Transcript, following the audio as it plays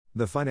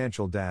The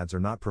financial dads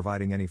are not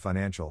providing any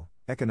financial,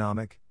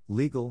 economic,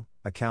 legal,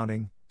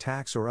 accounting,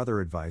 tax, or other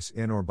advice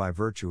in or by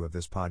virtue of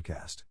this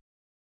podcast.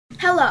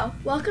 Hello,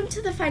 welcome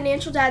to the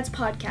Financial Dads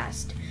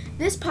Podcast.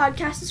 This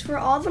podcast is for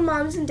all the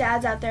moms and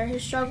dads out there who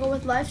struggle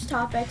with life's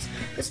topics,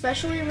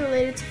 especially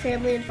related to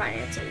family and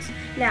finances.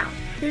 Now,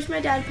 here's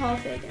my dad, Paul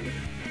Fagan.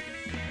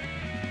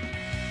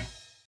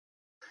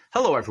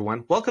 Hello,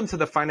 everyone. Welcome to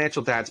the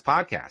Financial Dads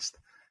Podcast.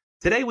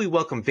 Today, we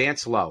welcome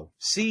Vance Lowe,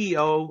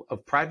 CEO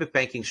of Private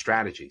Banking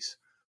Strategies.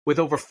 With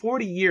over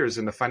 40 years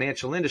in the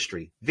financial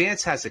industry,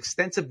 Vance has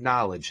extensive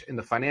knowledge in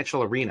the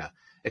financial arena,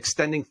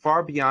 extending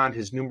far beyond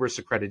his numerous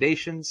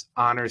accreditations,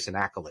 honors, and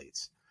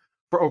accolades.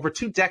 For over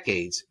 2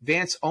 decades,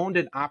 Vance owned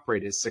and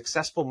operated a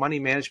successful money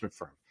management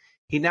firm.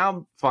 He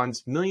now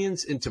funds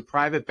millions into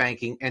private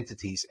banking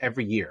entities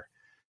every year.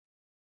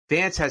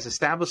 Vance has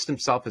established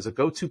himself as a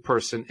go-to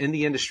person in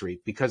the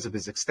industry because of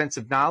his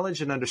extensive knowledge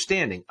and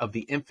understanding of the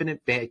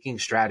infinite banking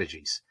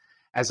strategies.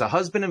 As a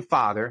husband and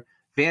father,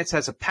 Vance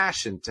has a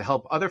passion to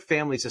help other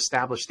families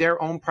establish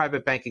their own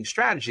private banking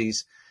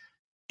strategies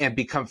and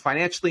become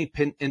financially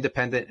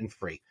independent and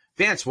free.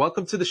 Vance,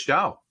 welcome to the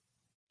show.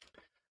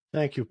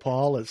 Thank you,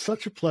 Paul. It's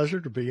such a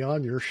pleasure to be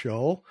on your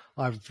show.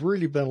 I've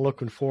really been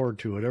looking forward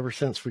to it ever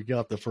since we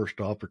got the first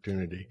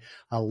opportunity.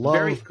 I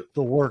love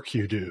the work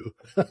you do.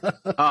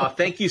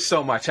 Thank you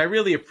so much. I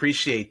really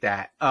appreciate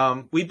that.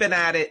 We've been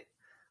at it.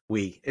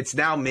 It's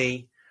now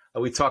me.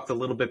 We talked a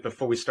little bit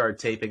before we started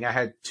taping. I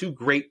had 2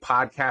 great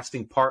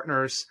podcasting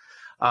partners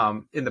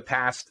in the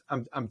past.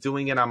 I'm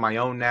doing it on my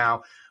own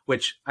now,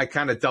 which I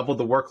kind of doubled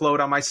the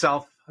workload on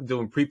myself. I'm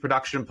doing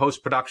pre-production,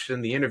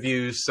 post-production, the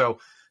interviews. So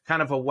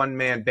kind of a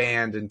one-man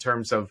band in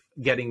terms of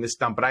getting this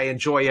done. But I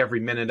enjoy every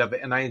minute of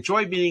it. And I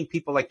enjoy meeting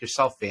people like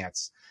yourself,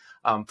 Vance.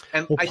 Well,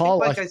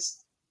 Paul,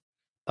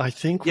 I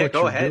think what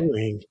you're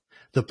doing,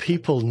 the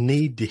people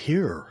need to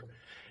hear.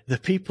 The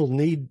people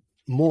need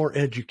more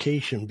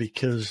education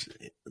because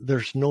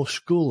there's no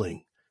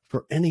schooling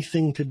for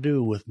anything to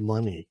do with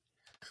money.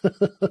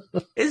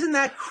 Isn't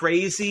that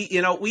crazy?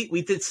 You know,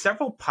 we did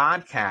several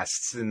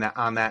podcasts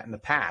on that in the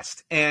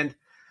past. And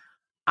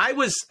I'm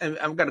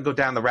going to go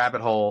down the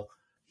rabbit hole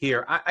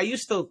here. I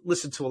used to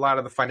listen to a lot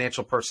of the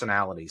financial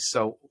personalities.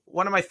 So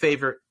one of my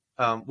favorite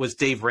was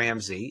Dave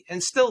Ramsey,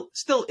 and still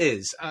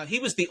is. He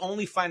was the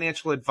only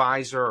financial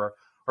advisor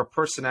or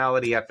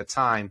personality at the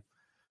time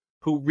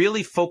who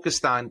really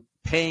focused on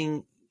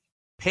paying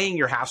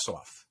your house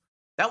off.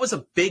 That was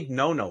a big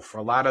no-no for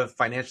a lot of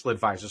financial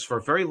advisors for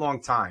a very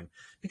long time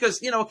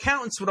because, you know,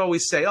 accountants would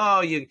always say,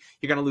 oh, you're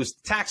going to lose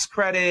the tax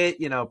credit,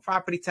 you know,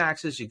 property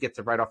taxes, you get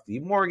to write off the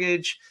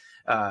mortgage,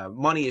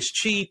 money is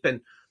cheap.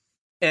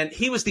 And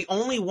he was the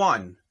only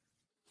one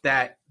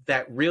that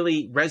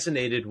really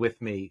resonated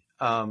with me,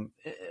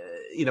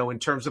 you know, in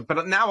terms of,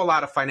 but now a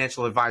lot of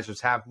financial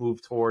advisors have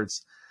moved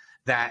towards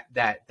that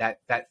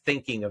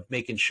thinking of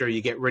making sure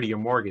you get rid of your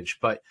mortgage.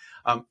 But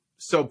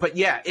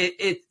yeah,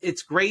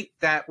 it's great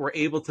that we're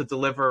able to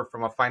deliver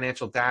from a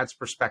financial dad's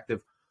perspective,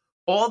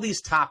 all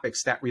these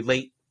topics that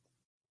relate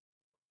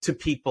to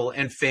people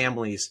and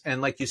families.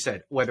 And like you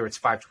said, whether it's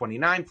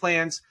 529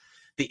 plans,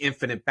 the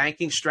infinite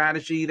banking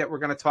strategy that we're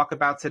going to talk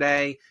about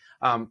today.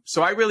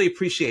 So I really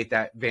appreciate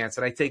that, Vance,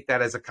 and I take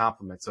that as a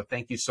compliment. So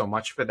thank you so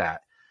much for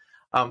that.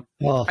 I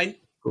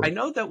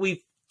know that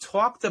we've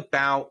talked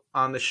about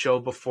on the show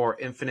before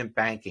infinite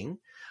banking.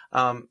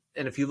 And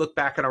if you look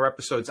back on our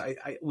episodes,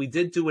 we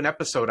did do an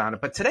episode on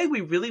it. But today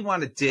we really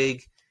want to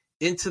dig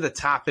into the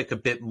topic a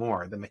bit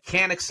more, the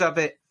mechanics of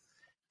it,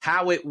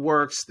 how it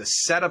works, the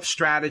setup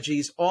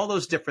strategies, all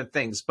those different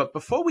things. But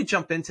before we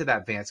jump into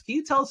that, Vance, can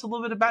you tell us a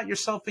little bit about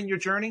yourself and your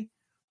journey?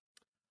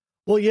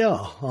 Well,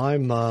 yeah,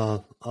 I'm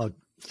a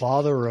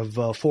father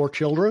of 4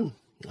 children.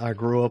 I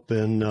grew up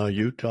in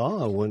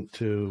Utah. I went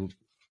to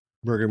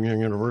Brigham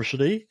Young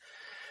University,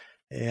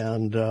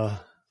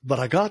 but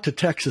I got to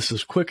Texas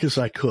as quick as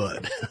I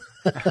could.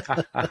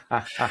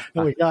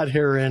 We got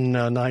here in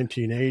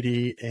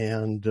 1980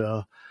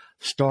 and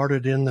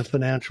started in the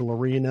financial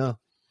arena.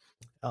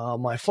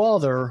 My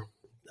father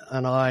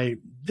and I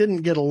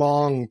didn't get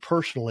along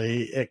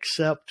personally,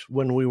 except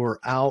when we were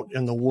out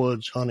in the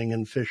woods hunting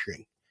and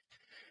fishing.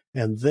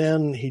 And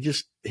then he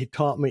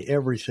taught me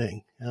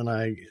everything. And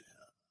I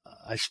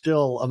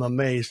still am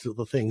amazed at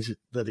the things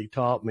that he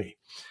taught me.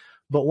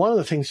 But one of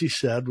the things he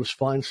said was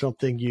find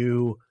something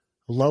you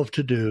love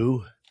to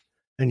do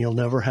and you'll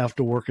never have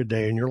to work a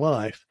day in your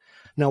life.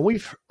 Now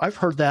I've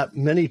heard that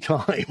many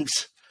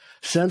times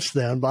since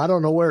then, but I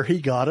don't know where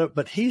he got it,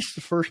 but he's the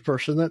first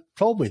person that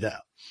told me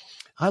that.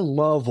 I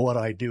love what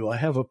I do. I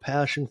have a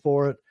passion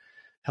for it,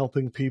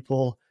 helping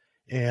people,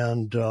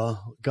 and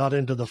got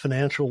into the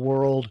financial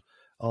world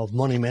of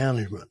money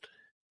management.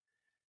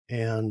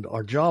 And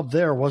our job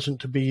there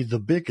wasn't to be the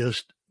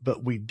biggest,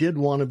 but we did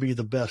want to be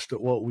the best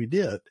at what we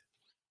did.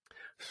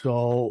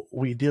 So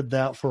we did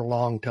that for a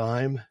long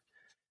time.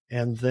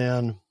 And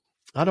then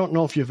I don't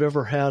know if you've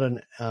ever had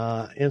an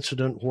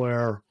incident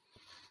where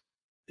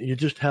you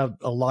just have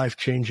a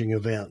life-changing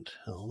event.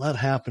 Well, that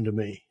happened to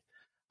me.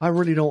 I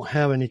really don't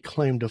have any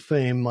claim to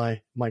fame.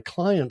 My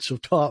clients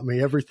have taught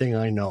me everything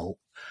I know.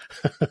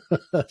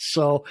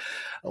 So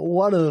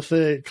one of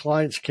the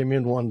clients came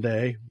in one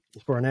day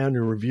for an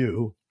annual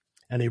review,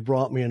 and he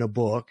brought me in a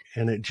book,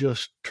 and it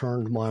just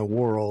turned my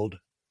world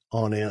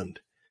on end.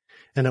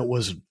 And it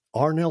was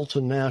R.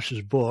 Nelson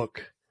Nash's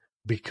book,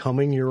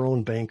 Becoming Your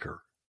Own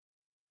Banker.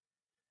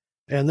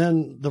 And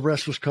then the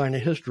rest was kind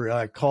of history.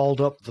 I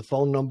called up the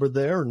phone number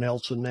there.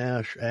 Nelson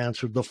Nash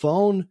answered the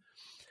phone,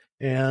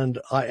 and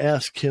I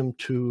asked him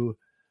to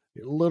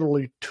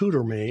literally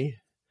tutor me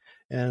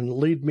and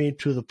lead me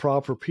to the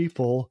proper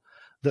people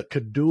that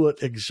could do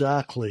it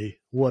exactly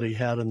what he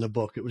had in the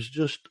book. It was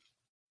just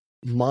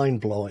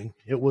mind-blowing.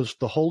 It was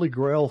the holy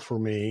grail for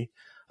me.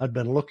 I'd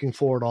been looking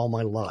for it all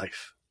my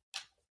life.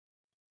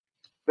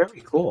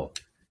 Very cool.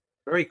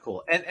 Very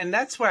cool. And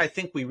that's where I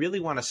think we really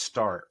want to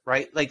start,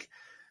 right? Like,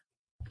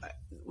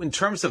 in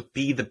terms of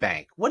be the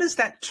bank, what does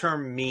that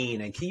term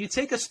mean? And can you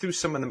take us through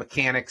some of the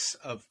mechanics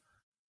of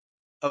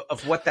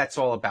what that's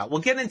all about?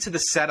 We'll get into the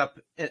setup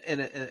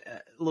in a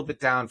little bit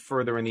down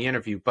further in the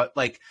interview, but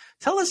like,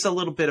 tell us a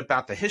little bit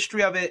about the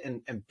history of it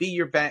and be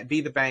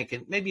the bank,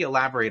 and maybe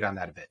elaborate on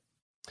that a bit.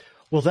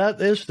 Well, that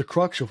is the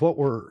crux of what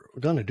we're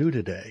going to do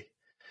today.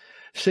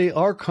 See,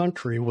 our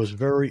country was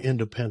very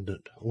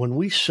independent. When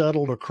we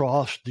settled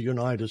across the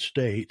United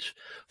States,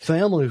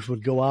 families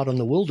would go out in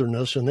the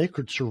wilderness and they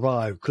could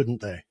survive, couldn't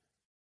they?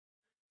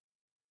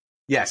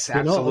 Yes,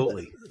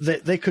 absolutely.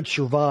 They could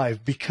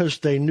survive because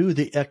they knew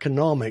the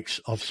economics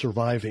of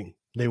surviving.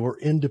 They were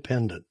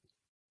independent.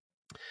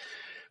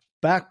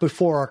 Back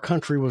before our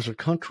country was a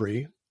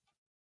country,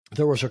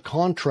 there was a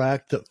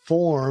contract that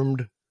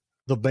formed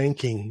the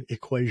banking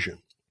equation,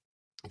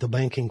 the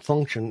banking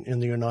function in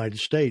the United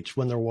States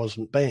when there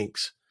wasn't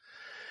banks.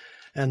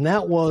 And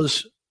that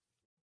was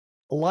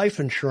life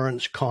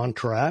insurance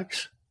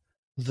contracts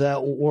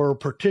that were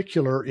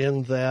particular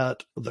in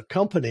that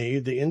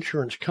the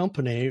insurance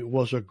company,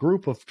 was a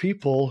group of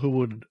people who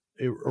would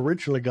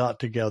originally got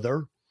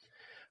together,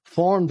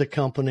 formed the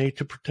company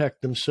to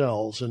protect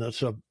themselves. And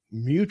it's a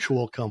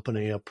mutual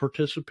company, a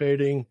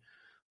participating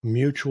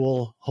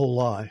mutual whole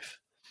life.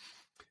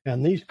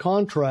 And these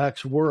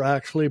contracts were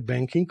actually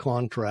banking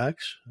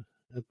contracts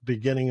at the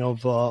beginning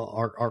of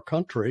our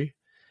country.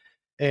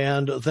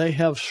 And they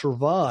have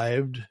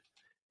survived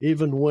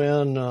even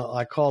when,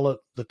 I call it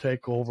the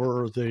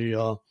takeover,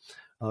 the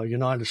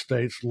United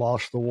States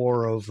lost the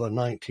war of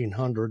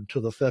 1900 to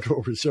the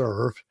Federal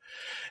Reserve,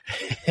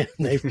 and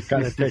they've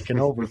kind of taken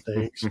over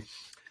things.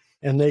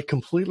 And they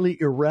completely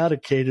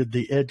eradicated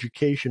the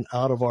education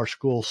out of our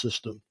school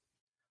system.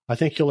 I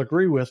think you'll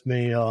agree with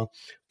me,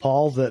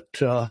 Paul,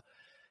 that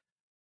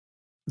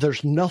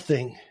there's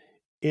nothing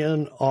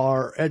in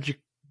our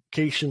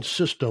education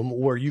system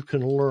where you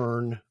can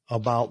learn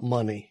about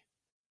money.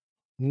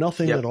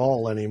 Nothing at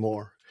all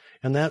anymore.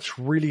 And that's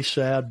really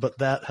sad, but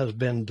that has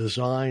been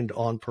designed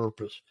on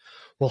purpose.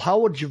 Well, how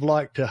would you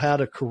like to have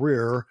a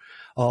career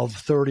of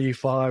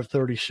 35,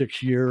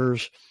 36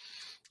 years,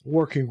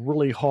 working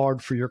really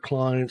hard for your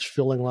clients,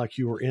 feeling like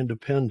you were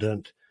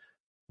independent,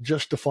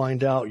 just to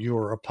find out you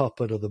were a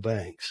puppet of the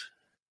banks?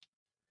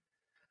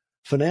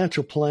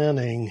 Financial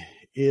planning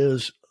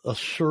is a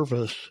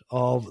service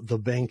of the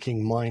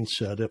banking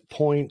mindset. It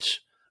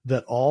points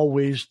that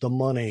always the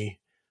money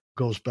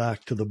goes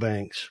back to the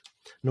banks,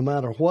 no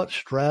matter what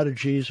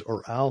strategies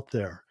are out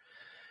there.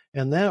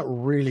 And that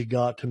really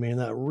got to me, and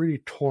that really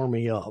tore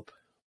me up.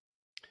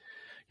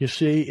 You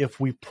see, if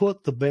we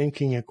put the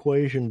banking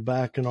equation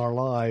back in our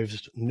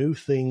lives, new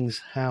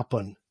things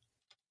happen.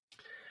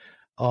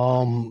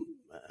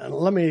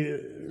 Let me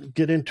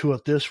get into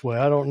it this way.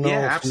 I don't know.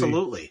 Yeah,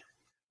 absolutely.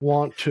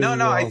 Want to?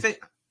 No.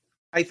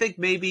 I think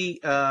maybe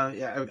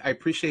I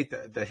appreciate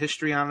the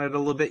history on it a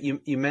little bit.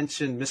 You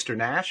mentioned Mr.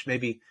 Nash.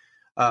 Maybe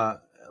a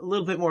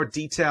little bit more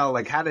detail.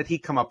 Like, how did he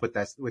come up with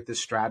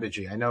this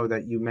strategy? I know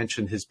that you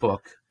mentioned his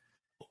book.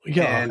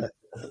 Yeah.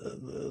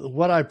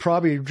 What I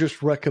probably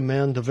just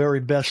recommend, the very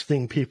best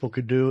thing people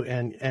could do,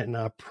 and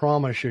I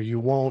promise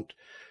you'll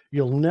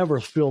never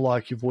feel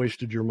like you've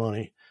wasted your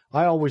money.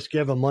 I always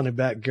give a money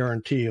back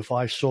guarantee if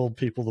I sold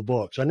people the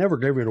books. I never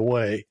gave it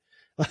away.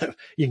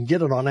 You can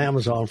get it on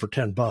Amazon for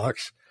 $10.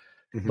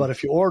 Mm-hmm. But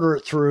if you order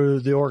it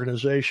through the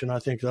organization, I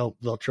think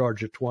they'll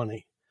charge you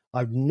 $20.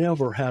 I've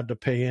never had to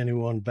pay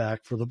anyone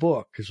back for the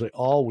book because they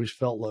always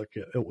felt like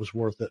it was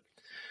worth it.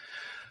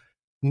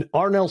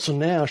 R. Nelson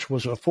Nash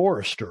was a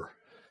forester.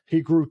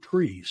 He grew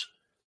trees.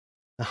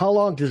 Now, how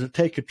long does it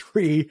take a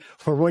tree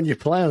from when you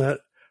plant it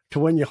to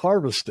when you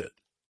harvest it?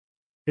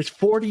 It's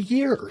 40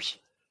 years.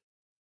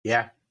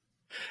 Yeah.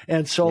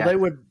 And so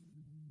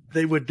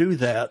they would do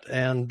that.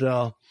 And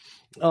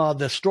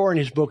the story in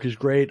his book is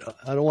great.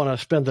 I don't want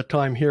to spend the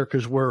time here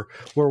because we're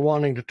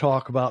wanting to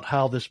talk about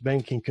how this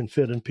banking can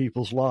fit in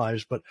people's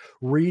lives, but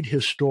read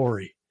his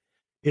story.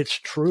 It's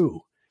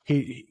true.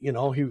 He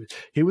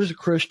was a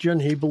Christian.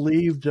 He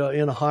believed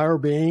in a higher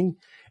being,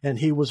 and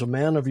he was a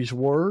man of his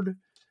word.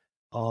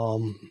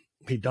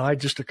 He died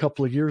just a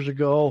couple of years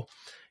ago,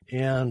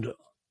 and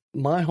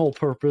my whole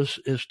purpose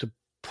is to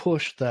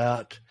push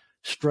that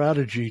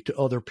strategy to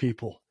other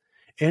people.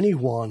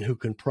 Anyone who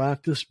can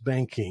practice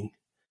banking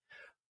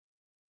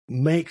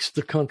makes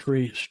the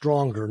country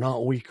stronger,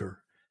 not weaker.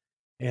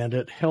 And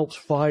it helps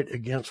fight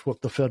against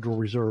what the Federal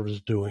Reserve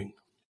is doing.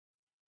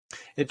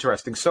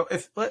 Interesting. So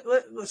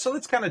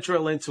let's kind of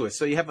drill into it.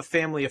 So you have a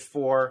family of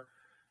 4,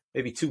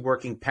 maybe 2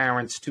 working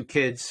parents, 2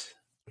 kids.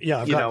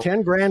 Yeah, I've got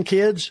 10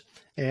 grandkids.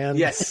 And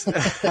yes.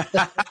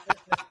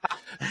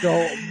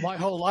 So my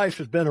whole life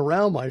has been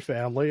around my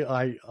family.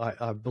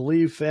 I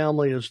believe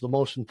family is the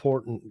most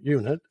important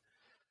unit.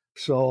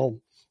 So,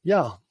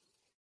 yeah.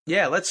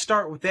 Yeah, let's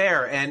start with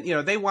there. And,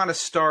 they want to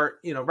start,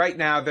 right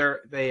now they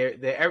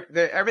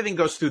everything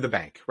goes through the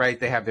bank, right?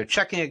 They have their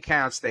checking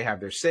accounts, they have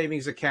their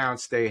savings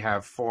accounts, they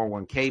have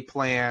 401k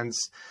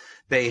plans,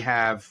 they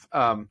have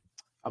a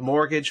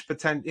mortgage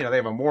potential, they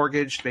have a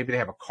mortgage, maybe they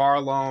have a car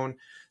loan.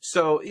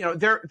 So,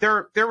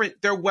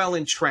 they're well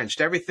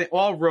entrenched. Everything,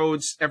 all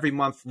roads every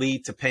month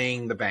lead to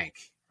paying the bank,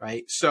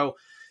 right? So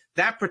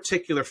that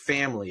particular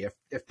family,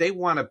 if they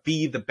want to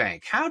be the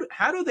bank, how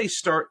do they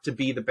start to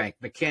be the bank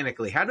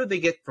mechanically? How do they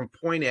get from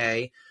point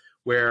A,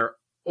 where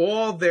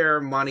all their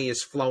money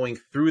is flowing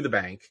through the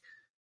bank,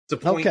 to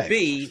point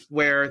B,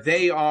 where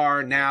they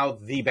are now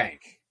the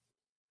bank?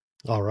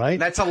 All right.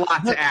 That's a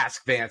lot to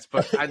ask, Vance,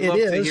 but I'd love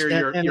to hear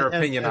your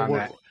opinion on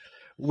that.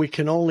 We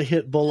can only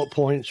hit bullet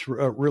points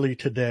really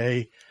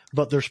today,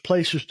 but there's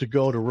places to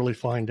go to really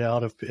find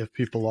out if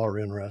people are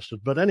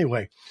interested. But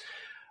anyway,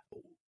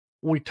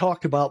 we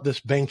talked about this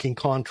banking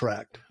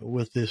contract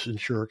with this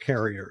insurer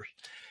carriers.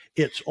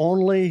 It's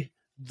only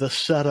the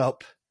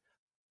setup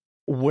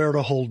where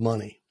to hold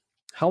money.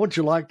 How would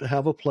you like to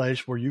have a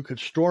place where you could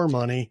store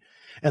money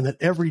and that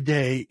every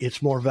day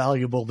it's more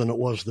valuable than it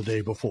was the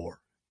day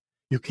before?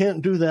 You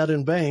can't do that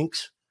in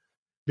banks.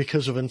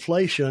 Because of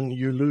inflation,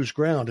 you lose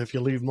ground if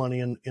you leave money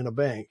in a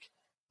bank,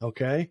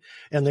 okay?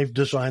 And they've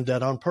designed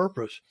that on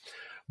purpose.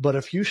 But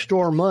if you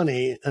store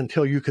money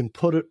until you can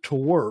put it to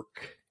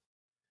work,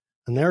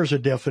 and there's a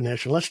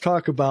definition. Let's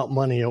talk about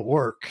money at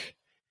work.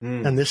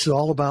 And this is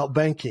all about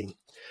banking.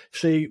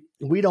 See,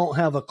 we don't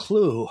have a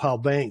clue how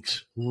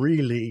banks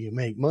really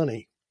make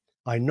money.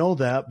 I know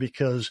that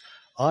because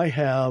I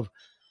have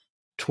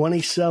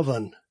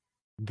 27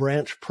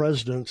 branch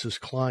presidents as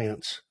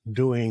clients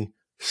doing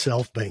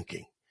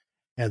self-banking.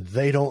 And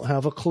they don't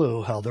have a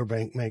clue how their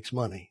bank makes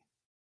money.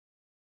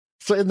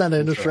 So isn't that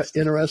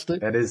interesting?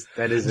 That is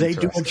They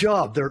do a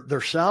job.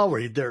 They're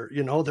salaried.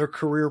 They're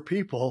career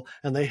people,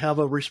 and they have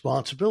a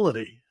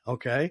responsibility.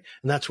 Okay,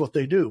 and that's what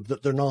they do.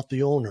 But they're not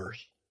the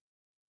owners.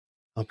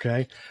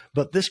 Okay,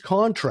 but this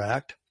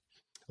contract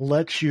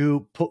lets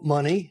you put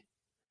money,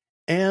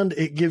 and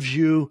it gives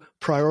you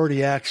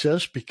priority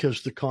access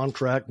because the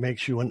contract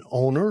makes you an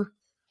owner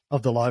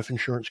of the life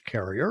insurance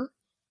carrier,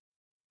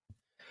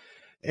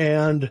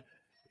 and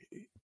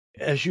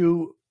as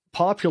you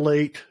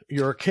populate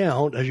your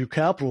account, as you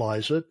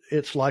capitalize it,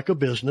 it's like a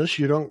business.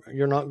 You're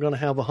not going to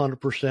have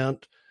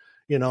 100%,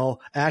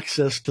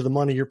 access to the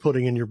money you're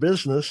putting in your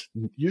business.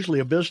 Usually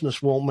a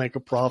business won't make a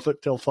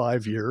profit till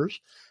 5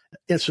 years.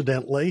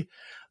 Incidentally,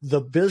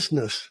 the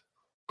business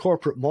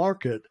corporate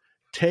market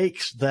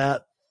takes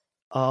that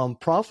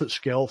profit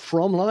scale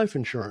from life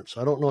insurance.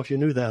 I don't know if you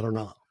knew that or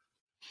not.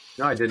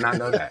 No, I did not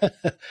know that.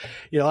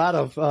 Out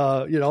of,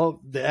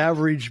 the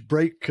average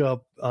break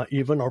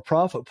even or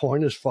profit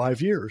point is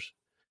 5 years,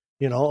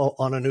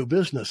 on a new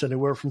business,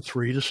 anywhere from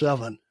 3 to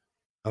 7.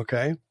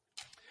 Okay.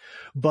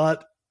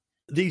 But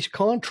these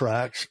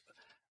contracts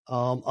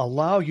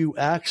allow you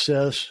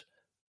access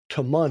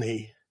to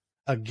money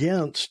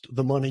against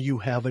the money you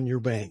have in your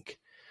bank.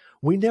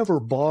 We never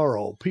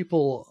borrow.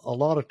 People a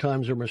lot of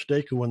times are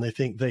mistaken when they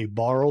think they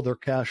borrow their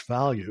cash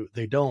value.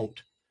 They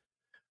don't.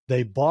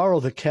 They borrow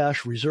the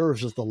cash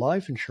reserves of the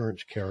life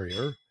insurance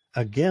carrier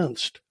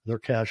against their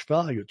cash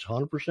value. It's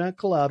 100%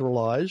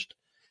 collateralized.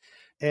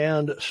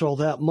 And so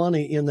that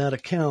money in that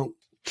account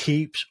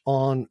keeps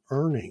on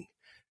earning.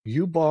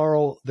 You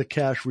borrow the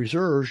cash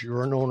reserves,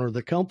 you're an owner of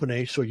the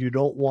company, so you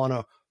don't want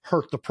to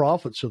hurt the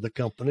profits of the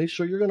company,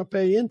 so you're going to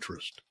pay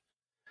interest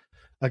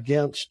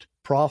against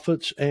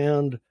profits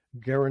and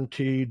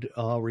guaranteed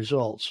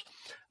results.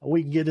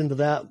 We can get into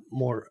that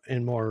more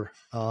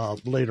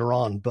later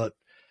on, but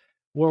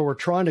where we're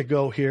trying to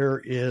go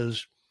here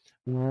is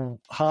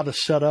how to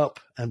set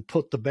up and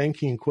put the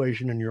banking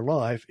equation in your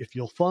life. If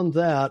you'll fund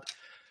that,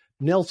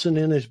 Nelson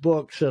in his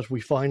book says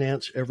we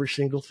finance every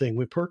single thing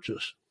we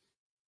purchase.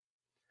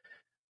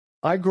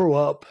 I grew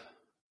up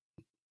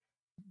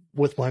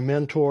with my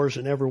mentors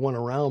and everyone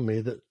around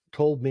me that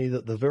told me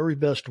that the very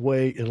best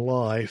way in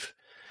life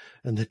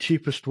and the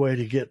cheapest way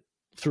to get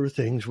through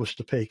things was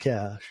to pay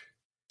cash.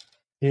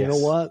 You know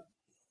what?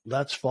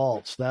 That's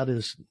false. That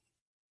is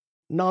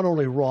not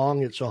only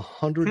wrong, it's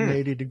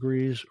 180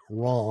 degrees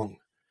wrong.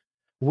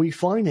 We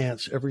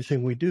finance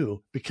everything we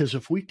do because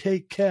if we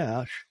take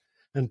cash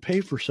and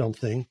pay for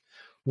something,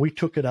 we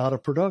took it out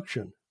of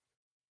production.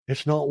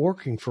 It's not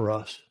working for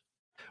us.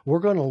 We're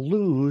going to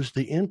lose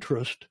the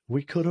interest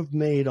we could have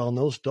made on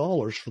those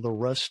dollars for the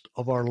rest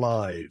of our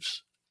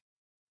lives.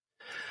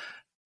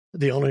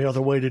 The only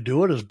other way to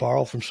do it is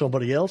borrow from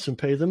somebody else and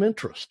pay them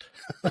interest.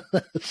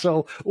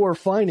 So, or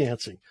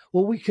financing.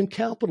 Well, we can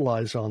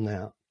capitalize on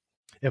that.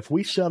 If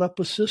we set up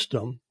a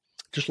system,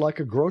 just like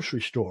a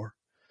grocery store,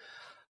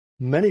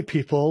 many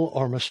people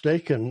are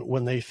mistaken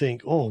when they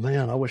think, oh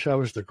man, I wish I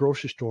was the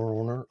grocery store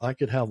owner. I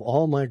could have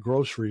all my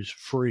groceries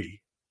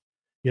free.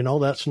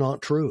 That's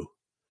not true.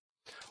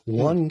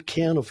 One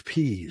can of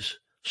peas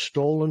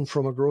stolen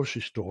from a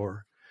grocery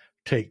store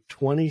take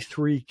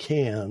 23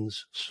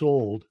 cans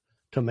sold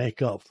to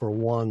make up for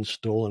one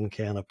stolen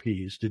can of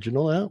peas. Did you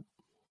know that?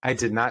 I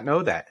did not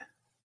know that.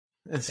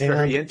 That's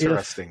very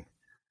interesting.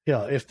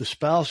 If the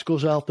spouse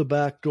goes out the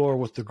back door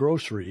with the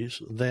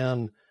groceries,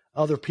 then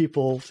other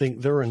people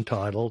think they're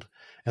entitled,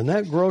 and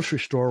that grocery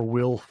store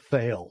will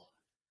fail.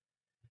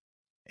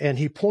 And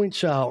he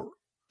points out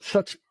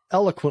such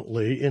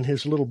eloquently in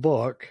his little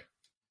book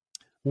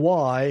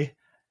why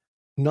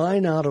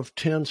 9 out of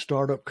 10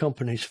 startup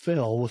companies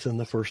fail within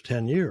the first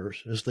 10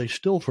 years as they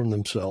steal from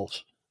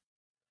themselves.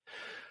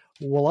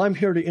 Well, I'm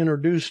here to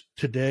introduce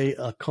today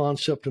a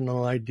concept and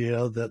an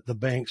idea that the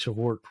banks have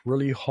worked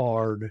really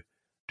hard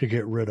to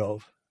get rid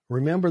of.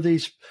 Remember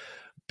these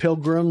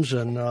pilgrims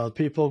and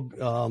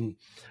people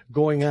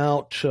going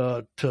out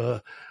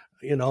to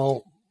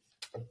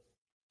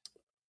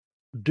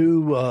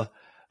do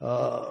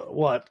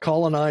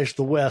colonize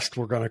the West,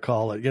 we're going to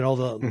call it,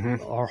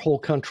 our whole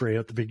country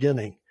at the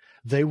beginning.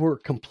 They were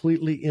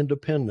completely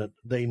independent.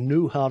 They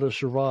knew how to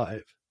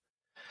survive.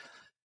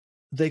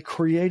 They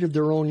created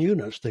their own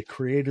units. They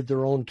created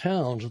their own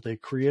towns. They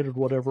created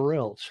whatever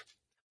else.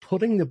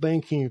 Putting the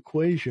banking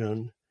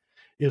equation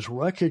is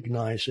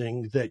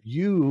recognizing that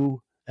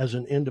you, as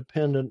an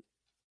independent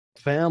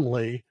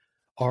family,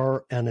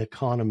 are an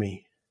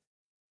economy.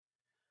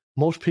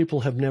 Most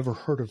people have never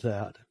heard of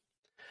that.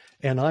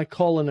 And I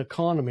call an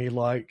economy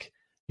like,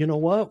 you know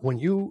what? When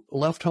you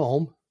left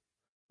home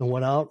and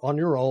went out on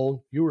your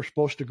own, you were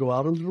supposed to go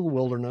out into the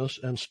wilderness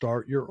and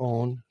start your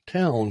own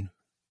town.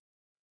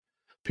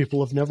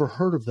 People have never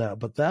heard of that,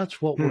 but that's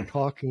what we're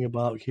talking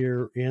about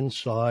here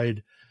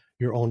inside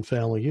your own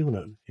family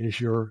unit,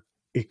 is your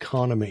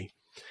economy.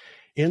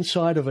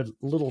 Inside of a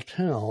little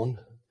town,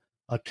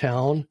 a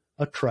town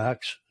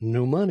attracts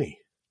new money.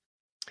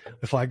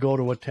 If I go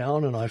to a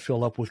town and I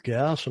fill up with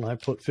gas and I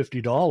put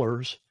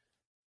 $50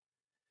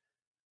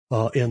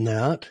 in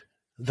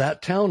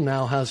that town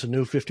now has a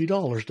new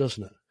 $50,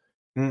 doesn't it?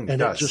 And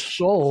it just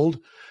sold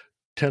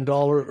 $10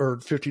 or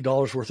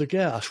 $50 worth of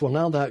gas. Well,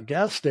 now that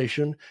gas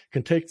station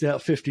can take that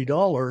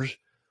 $50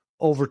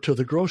 over to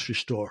the grocery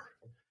store,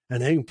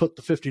 and they can put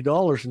the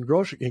 $50 in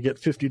grocery and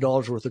get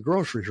 $50 worth of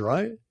groceries,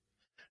 right?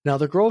 Now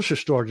the grocery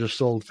store just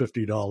sold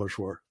 $50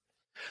 worth.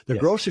 The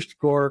grocery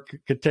store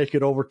could take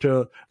it over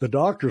to the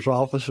doctor's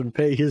office and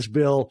pay his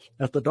bill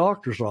at the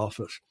doctor's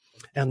office.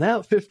 And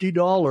that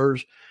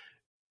 $50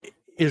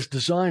 is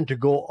designed to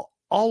go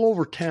all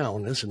over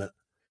town, isn't it?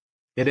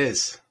 It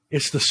is.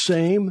 It's the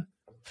same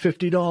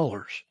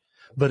 $50,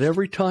 but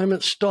every time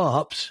it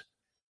stops,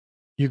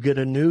 you get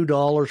a new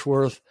dollar's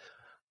worth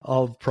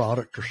of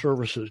product or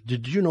services.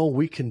 Did you know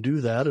we can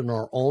do that in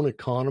our own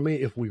economy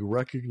if we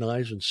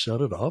recognize and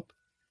set it up?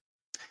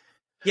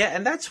 Yeah,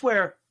 and that's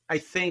where I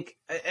think,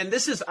 and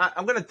this is,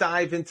 I'm going to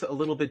dive into a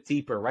little bit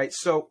deeper, right?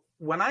 So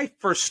when I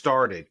first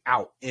started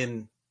out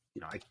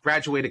I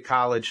graduated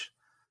college,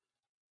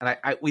 and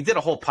we did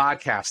a whole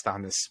podcast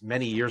on this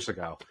many years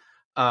ago.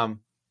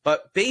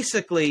 But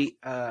basically,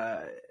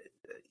 I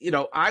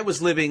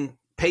was living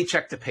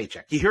paycheck to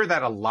paycheck. You hear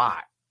that a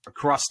lot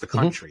across the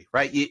country,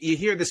 right? You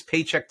hear this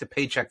paycheck to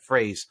paycheck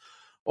phrase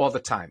all the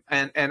time.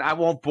 And I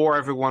won't bore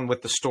everyone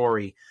with the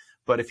story,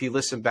 but if you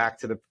listen back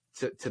to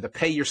the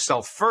Pay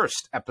Yourself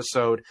First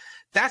episode,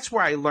 that's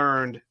where I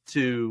learned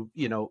to,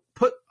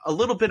 put a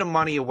little bit of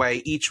money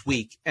away each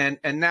week. And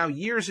now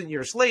years and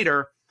years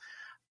later,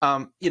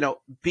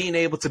 being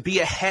able to be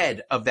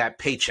ahead of that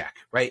paycheck,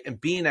 right? And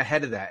being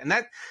ahead of that. And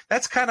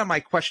that's kind of my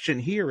question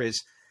here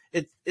is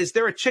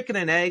there a chicken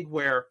and egg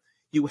where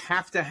you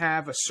have to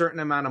have a certain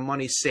amount of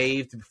money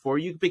saved before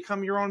you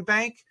become your own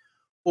bank?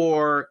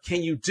 Or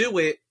can you do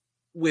it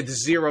with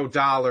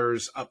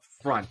 $0 up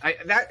front?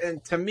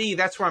 And to me,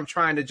 that's where I'm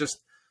trying to just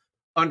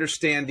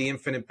understand the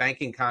infinite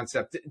banking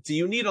concept. Do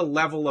you need a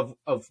level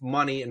of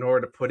money in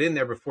order to put in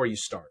there before you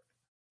start?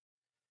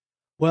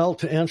 Well,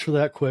 to answer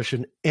that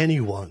question,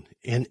 anyone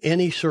in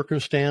any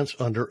circumstance,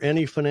 under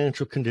any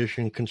financial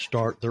condition, can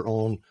start their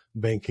own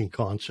banking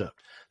concept.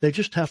 They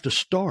just have to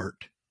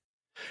start.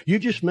 You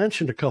just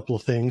mentioned a couple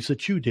of things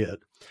that you did.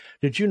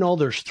 Did you know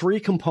there's 3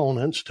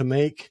 components to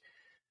make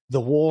the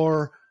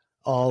war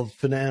of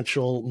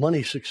financial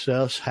money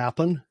success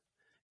happen?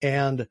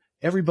 And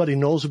everybody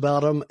knows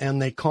about them,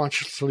 and they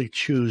consciously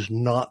choose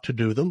not to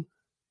do them.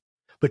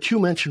 But you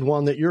mentioned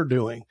one that you're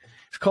doing.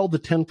 It's called the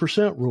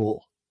 10%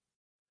 rule.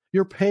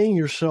 You're paying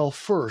yourself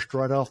first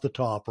right off the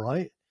top,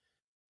 right?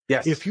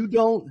 Yes. If you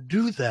don't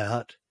do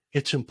that,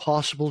 it's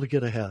impossible to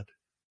get ahead.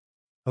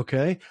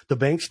 Okay? The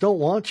banks don't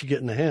want you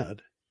getting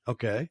ahead.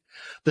 Okay?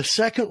 The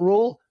second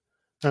rule,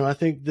 And I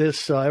think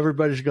this,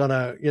 everybody's going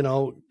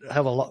to,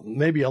 have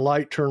maybe a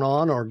light turn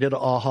on or get an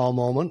aha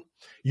moment.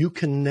 You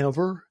can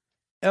never,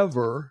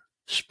 ever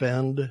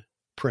spend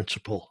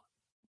principal.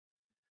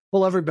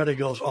 Well, everybody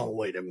goes, oh,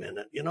 wait a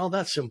minute.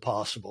 That's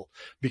impossible,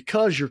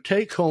 because your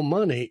take-home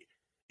money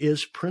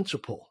is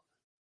principal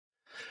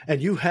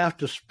and you have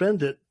to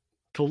spend it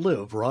to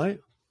live, right?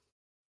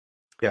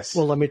 Yes.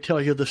 Well, let me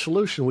tell you the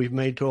solution we've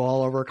made to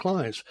all of our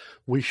clients.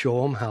 We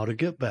show them how to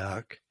get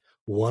back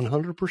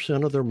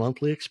 100% of their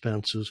monthly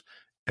expenses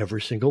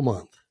every single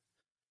month.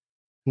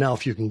 Now,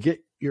 if you can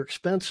get your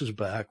expenses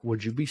back,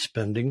 would you be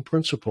spending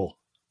principal?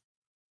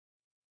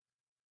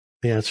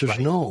 The answer is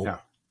no. No,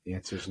 the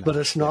answer is no. But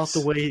it's not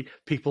the way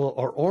people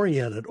are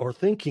oriented or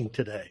thinking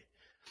today.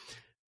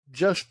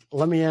 Just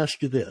let me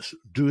ask you this.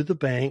 Do the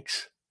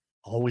banks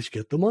always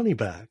get the money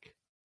back?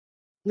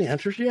 The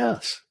answer is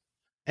yes.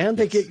 And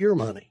they get your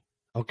money.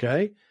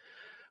 Okay?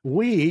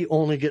 We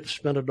only get to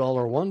spend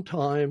 $1 one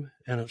time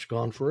and it's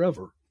gone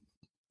forever.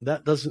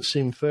 That doesn't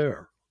seem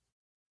fair.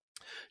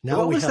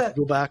 Now we have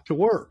to go back to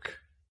work,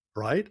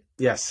 right?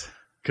 Yes.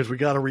 Because we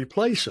got to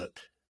replace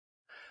it.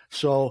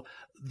 So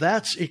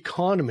that's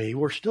economy.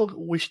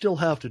 We still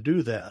have to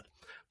do that.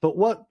 But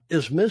what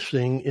is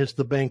missing is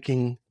the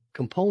banking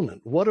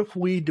component. What if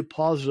we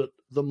deposit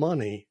the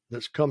money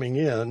that's coming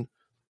in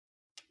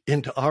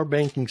into our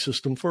banking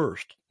system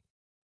first?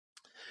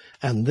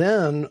 And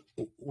then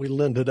we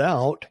lend it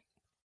out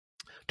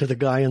to the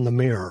guy in the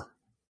mirror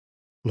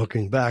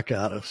looking back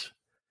at us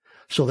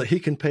so that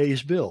he can pay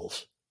his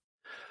bills.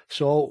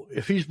 So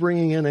if he's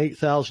bringing in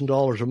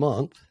 $8,000 a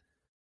month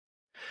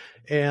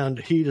and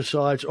he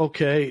decides,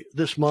 okay,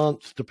 this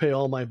month to pay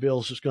all my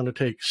bills is going to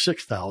take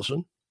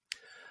 $6,000.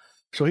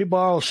 So he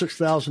borrows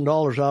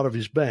 $6,000 out of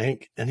his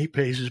bank and he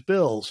pays his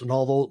bills. And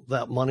although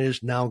that money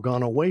is now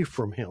gone away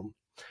from him,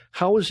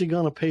 how is he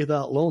going to pay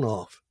that loan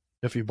off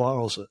if he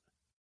borrows it?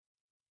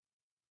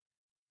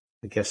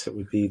 I guess it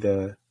would be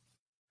the.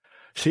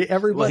 See,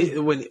 everybody.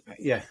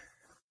 Yeah.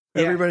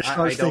 Everybody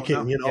starts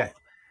thinking,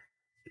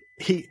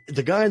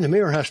 the guy in the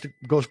mirror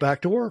goes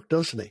back to work,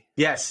 doesn't he?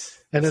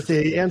 Yes. And at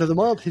the end of the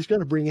month, he's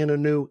going to bring in a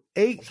new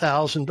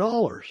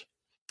 $8,000.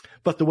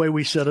 But the way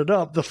we set it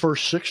up, the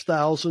first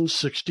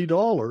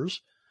 $6,060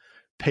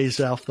 pays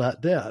off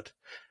that debt.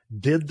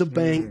 Did the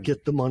bank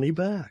get the money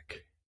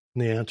back?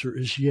 And the answer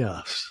is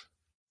yes.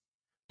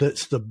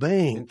 That's the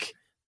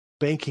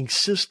banking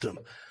system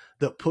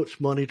that puts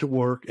money to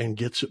work and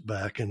gets it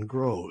back and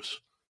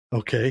grows.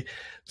 Okay.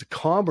 The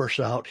commerce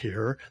out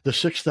here, the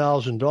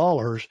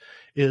 $6,000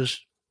 is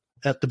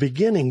at the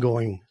beginning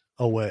going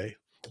away.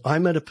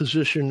 I'm at a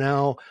position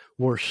now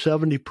where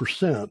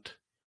 70%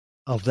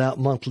 of that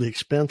monthly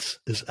expense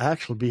is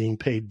actually being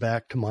paid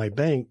back to my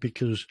bank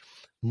because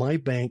my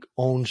bank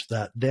owns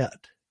that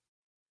debt.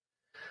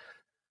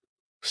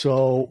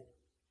 So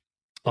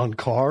on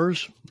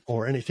cars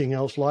or anything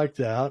else like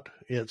that,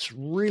 it's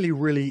really,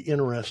 really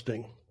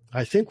interesting.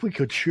 I think we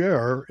could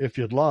share, if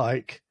you'd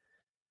like,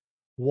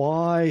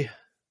 why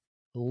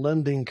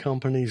lending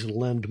companies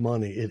lend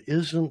money. It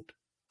isn't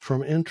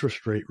from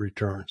interest rate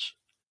returns.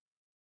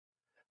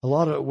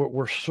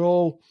 We're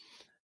so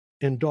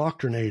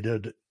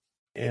indoctrinated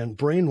and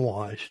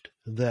brainwashed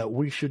that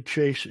we should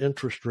chase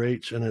interest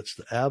rates, and it's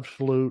the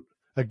absolute,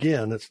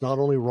 again, it's not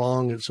only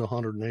wrong, it's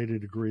 180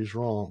 degrees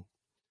wrong.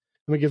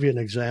 Let me give you an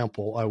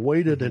example. I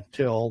waited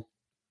until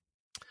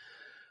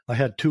I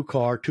had two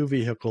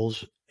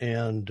vehicles,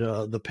 and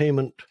the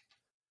payment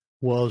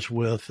was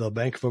with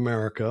Bank of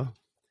America.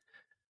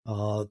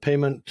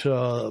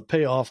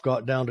 Payoff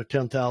got down to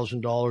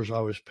 $10,000.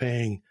 I was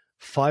paying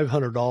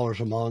 $500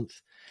 a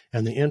month,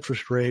 and the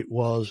interest rate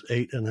was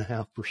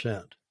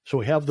 8.5%. So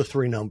we have the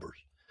three numbers: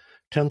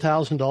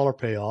 $10,000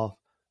 payoff,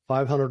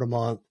 $500 a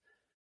month,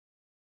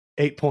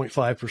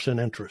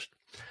 8.5% interest.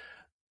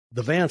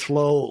 The Vance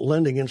Lowe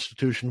Lending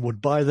Institution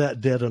would buy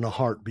that debt in a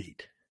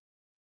heartbeat.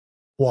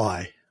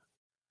 Why?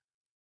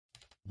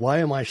 Why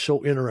am I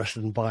so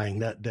interested in buying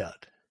that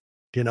debt?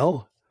 Do you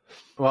know?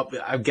 Well,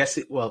 I guess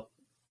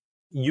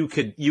you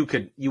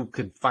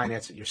could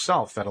finance it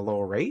yourself at a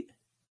lower rate.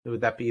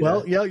 Would that be?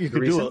 You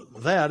could do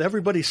that.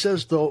 Everybody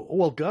says, though,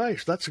 well,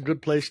 guys, that's a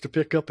good place to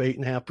pick up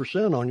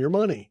 8.5% on your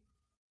money.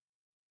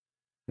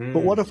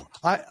 But what if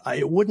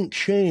it wouldn't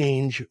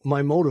change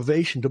my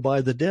motivation to buy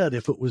the debt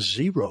if it was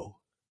zero?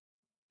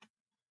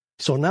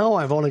 So now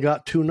I've only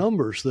got two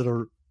numbers that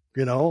are,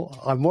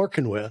 I'm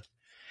working with.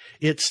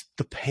 It's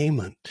the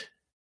payment.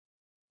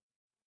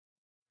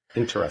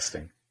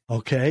 Interesting.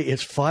 Okay,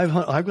 it's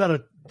 $500. I've got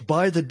to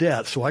buy the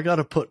debt, so I got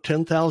to put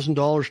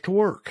 $10,000 to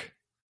work,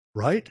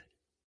 right?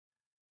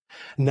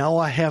 Now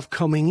I have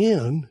coming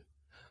in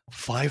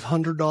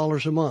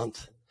 $500 a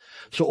month.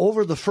 So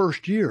over the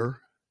first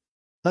year,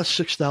 that's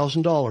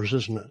 $6,000,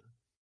 isn't it?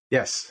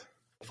 Yes.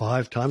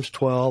 5 times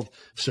 12,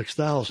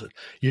 6,000.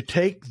 You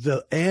take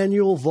the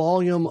annual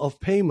volume of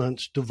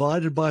payments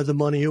divided by the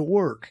money at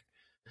work.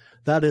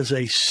 That is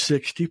a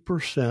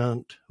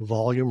 60%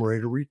 volume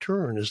rate of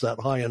return. Is that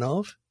high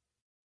enough?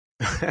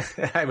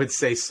 I would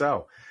say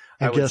so.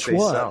 And guess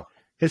what?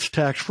 It's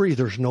tax-free.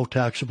 There's no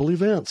taxable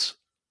events.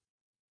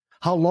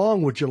 How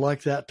long would you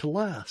like that to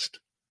last?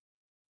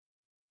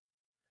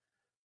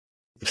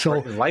 So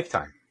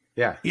lifetime.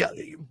 Yeah. Yeah.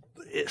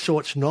 So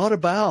it's not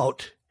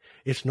about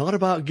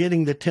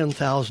getting the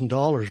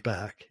 $10,000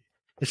 back.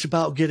 It's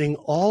about getting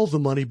all the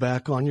money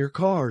back on your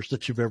cars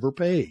that you've ever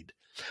paid.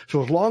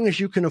 So as long as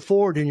you can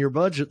afford in your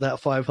budget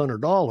that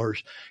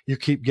 $500, you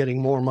keep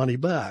getting more money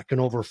back.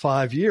 And over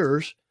 5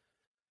 years,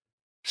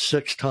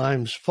 6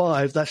 times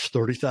 5, that's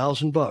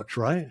 $30,000,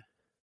 right?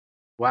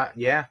 Wow.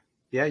 Yeah.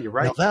 Yeah, you're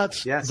right. Now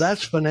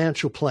that's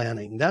financial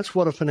planning. That's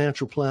what a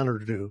financial planner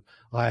do.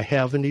 I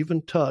haven't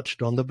even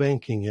touched on the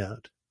banking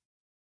yet.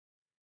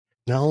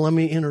 Now let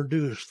me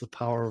introduce the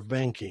power of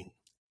banking.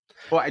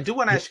 Well, I do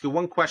want to ask you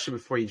one question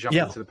before you jump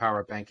into the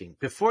power of banking.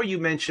 Before you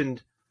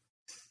mentioned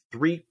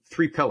three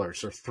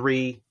pillars or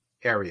 3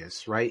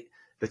 areas, right?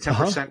 The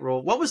 10%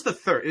 rule. What was the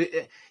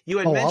third? You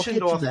had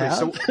mentioned all 3.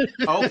 So,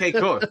 okay,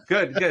 good.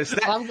 So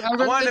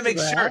I wanted to make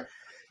sure.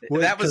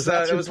 That was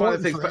one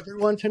of the things for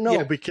everyone to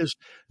know, because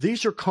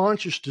these are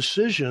conscious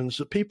decisions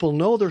that people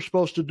know they're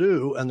supposed to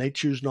do and they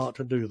choose not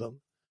to do them.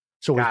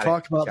 So we've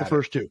talked about the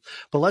first 2,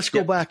 but let's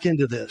go back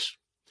into this.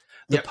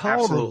 The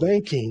power of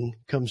banking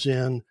comes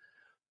in.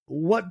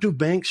 What do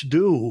banks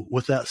do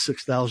with that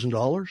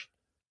 $6,000?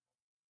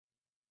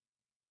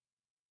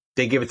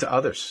 They give it to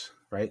others,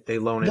 right? They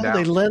loan it out.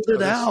 They lend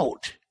it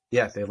out.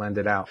 Yeah, they lend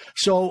it out.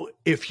 So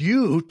if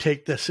you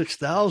take the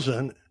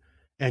 $6,000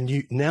 and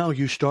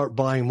you start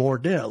buying more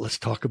debt, let's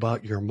talk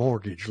about your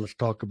mortgage. Let's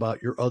talk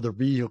about your other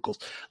vehicles.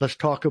 Let's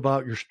talk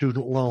about your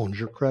student loans,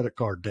 your credit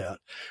card debt.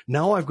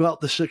 Now I've got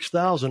the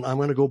 $6,000. I'm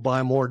going to go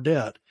buy more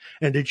debt.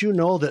 And did you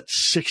know that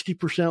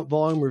 60%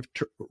 volume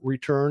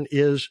return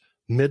is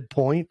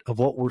midpoint of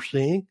what we're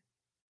seeing?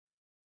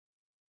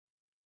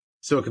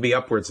 So it could be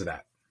upwards of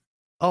that.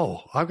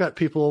 Oh, I've got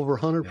people over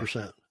 100%.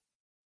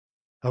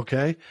 Yeah.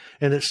 Okay.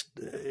 And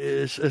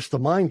it's the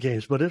mind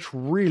games, but it's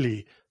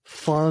really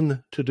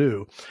fun to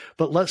do.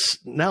 But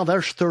now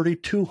there's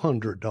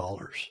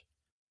 $3,200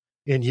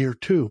 in year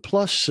 2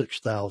 plus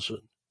 $6,000.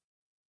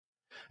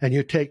 And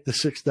you take the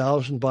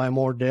 $6,000, buy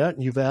more debt,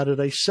 and you've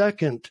added a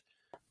second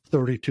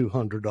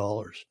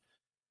 $3,200.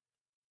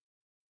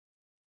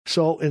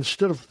 So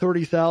instead of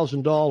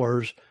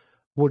 $30,000,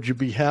 would you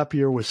be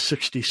happier with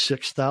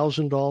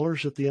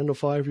 $66,000 at the end of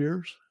 5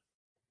 years?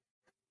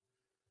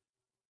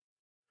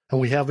 And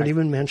we haven't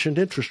even mentioned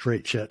interest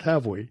rates yet,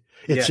 have we?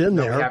 It's in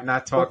there. We have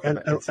not talked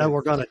about it. And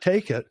we're going to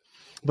take it.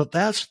 But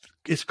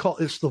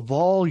it's the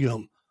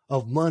volume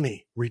of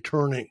money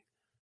returning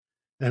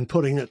and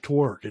putting it to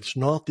work. It's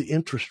not the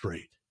interest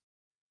rate.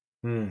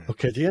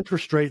 Okay, the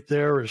interest rate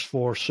there is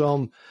for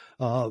some,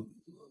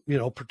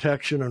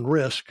 protection and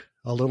risk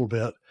a little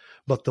bit.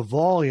 But the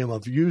volume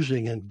of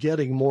using and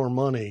getting more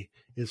money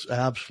is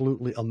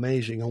absolutely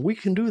amazing. And we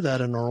can do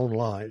that in our own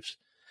lives.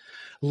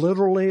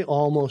 Literally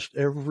almost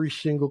every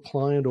single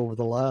client over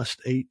the last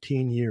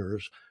 18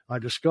 years. I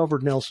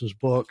discovered Nelson's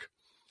book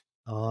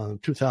in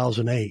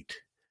 2008.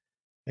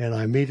 And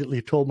I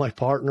immediately told my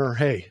partner,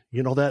 hey,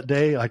 that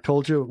day I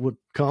told you it would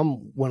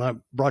come when I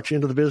brought you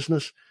into the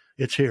business?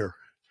 It's here.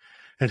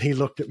 And he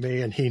looked at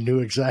me and he knew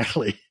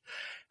exactly.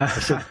 I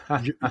said,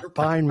 you're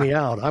buying me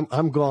out.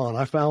 I'm gone.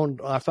 I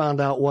found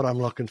out what I'm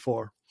looking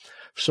for.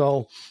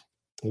 So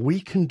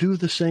we can do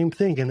the same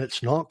thing, and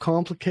it's not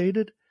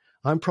complicated.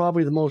 I'm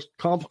probably the most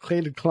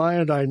complicated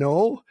client I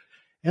know,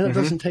 and it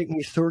doesn't take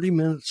me 30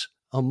 minutes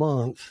a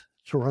month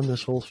to run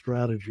this whole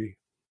strategy.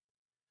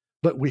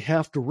 But we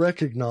have to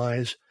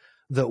recognize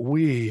that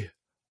we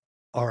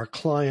are a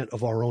client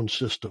of our own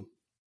system,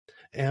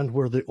 and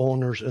we're the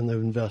owners and the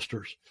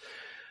investors.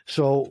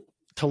 So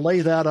to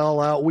lay that all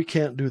out, we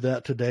can't do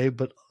that today,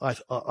 but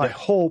I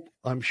hope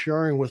I'm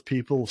sharing with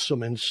people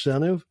some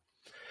incentive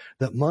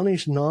that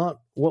money's not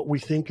what we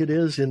think it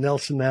is. In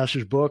Nelson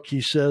Nash's book,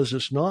 he says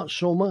it's not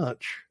so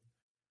much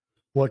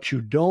what you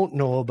don't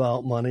know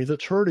about money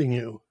that's hurting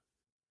you.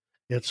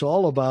 It's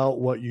all about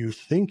what you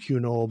think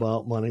you know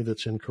about money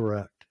that's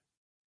incorrect.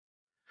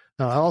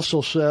 Now, I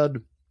also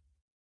said,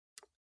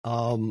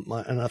 and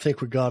I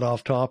think we got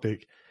off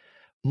topic,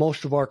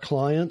 most of our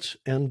clients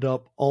end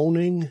up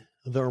owning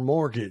their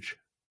mortgage.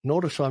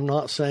 Notice I'm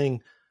not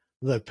saying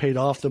they've paid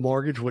off the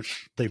mortgage,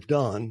 which they've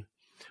done,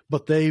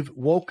 but they've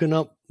woken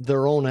up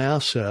their own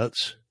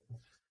assets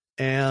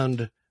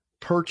and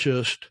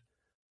purchased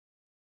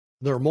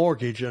their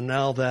mortgage, and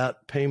now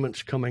that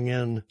payment's coming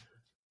in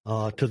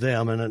to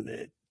them, and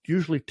it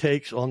usually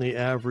takes on the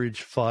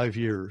average 5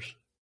 years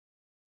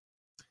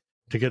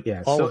to get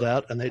all of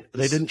that, and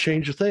they didn't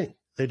change a thing.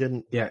 They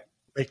didn't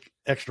make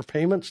extra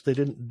payments. They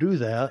didn't do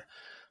that.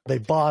 They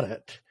bought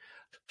it,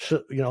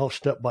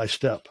 step by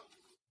step.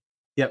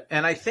 Yep.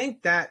 And I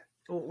think that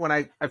when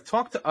I've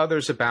talked to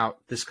others about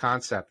this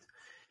concept,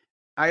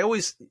 I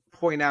always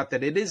point out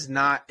that it is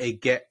not a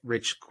get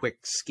rich quick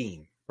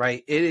scheme,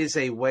 right? It is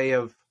a way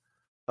of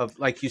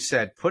like you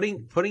said,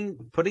 putting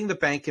the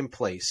bank in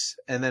place,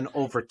 and then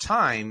over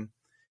time,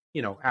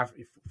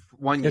 after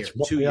 1 year,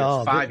 2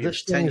 years, 5 years, 10 years.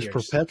 This thing is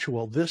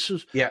perpetual. This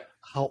is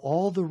how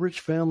all the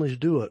rich families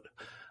do it.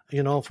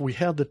 If we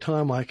had the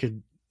time, I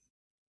could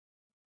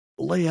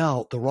lay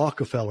out the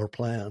Rockefeller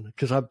plan,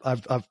 because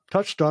I've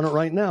touched on it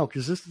right now,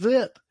 because this is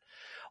it.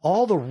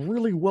 All the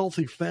really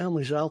wealthy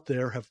families out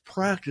there have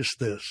practiced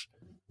this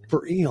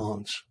for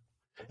eons,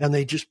 and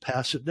they just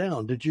pass it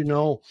down. Did you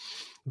know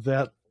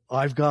that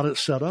I've got it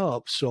set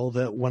up so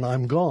that when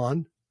I'm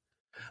gone,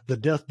 the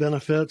death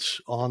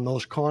benefits on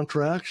those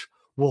contracts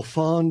will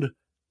fund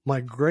my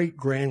great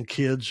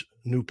grandkids'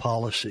 new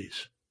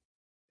policies?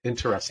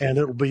 Interesting. And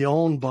it'll be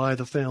owned by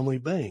the family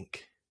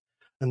bank.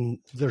 And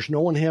there's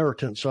no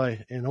inheritance.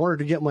 In order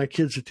to get my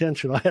kids'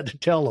 attention, I had to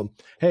tell them,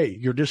 hey,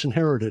 you're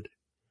disinherited.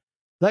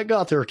 That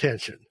got their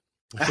attention.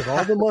 I said,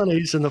 all the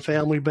money's in the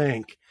family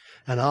bank,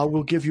 and I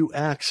will give you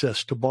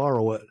access to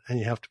borrow it, and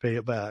you have to pay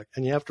it back,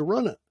 and you have to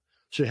run it.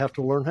 So you have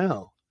to learn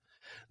how.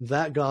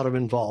 That got them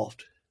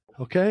involved.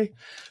 Okay?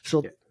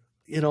 So,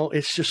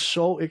 it's just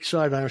so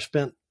exciting. I've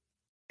spent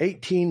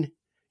 18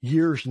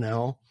 years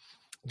now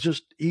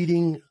just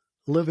eating,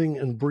 living,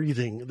 and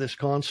breathing this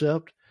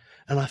concept,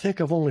 and I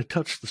think I've only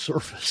touched the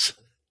surface.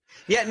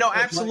 Yeah, no,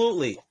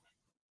 absolutely.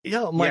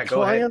 My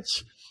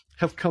clients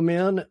have come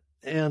in,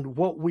 and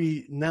what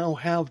we now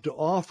have to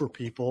offer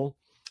people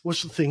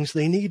was the things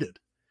they needed.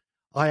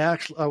 I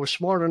was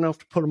smart enough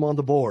to put them on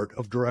the board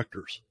of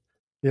directors.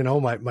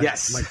 My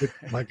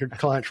good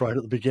clients right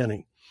at the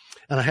beginning.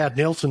 And I had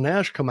Nelson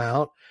Nash come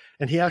out,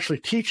 and he actually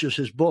teaches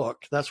his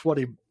book. That's what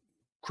he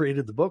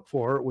created the book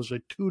for. It was a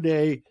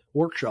 2-day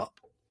workshop.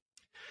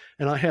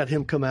 And I had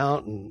him come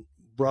out and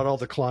brought all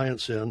the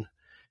clients in,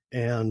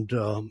 and,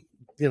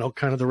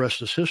 kind of the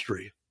rest is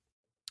history.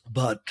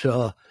 But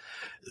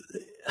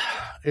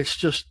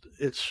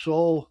it's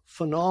so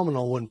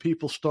phenomenal when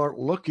people start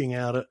looking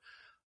at it.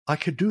 I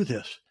could do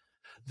this.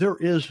 There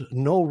is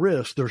no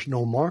risk. There's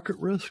no market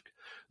risk.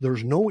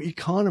 There's no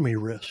economy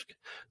risk.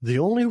 The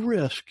only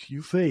risk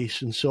you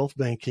face in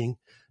self-banking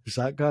is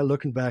that guy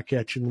looking back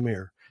at you in the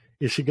mirror.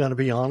 Is he going to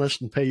be honest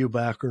and pay you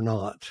back or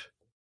not?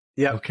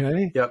 Yeah.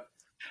 Okay. Yep.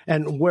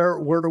 And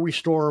where do we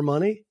store our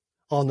money?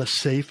 In the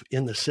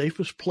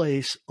safest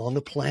place on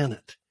the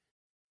planet.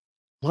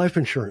 Life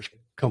insurance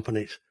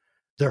companies.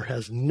 There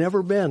has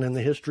never been in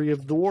the history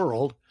of the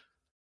world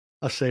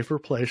a safer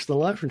place than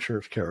life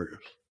insurance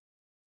carriers.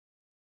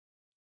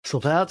 So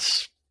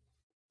that's,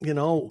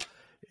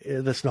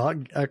 that's not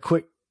a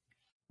quick,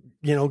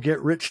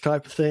 get rich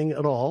type of thing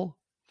at all.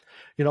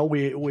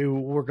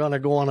 We're going to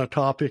go on a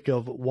topic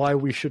of why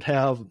we should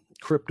have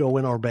crypto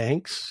in our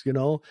banks.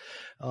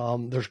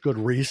 There's good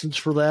reasons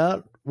for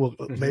that.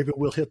 Maybe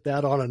we'll hit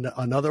that on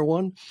another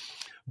one.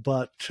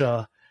 But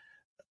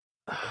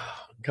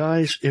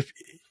guys, if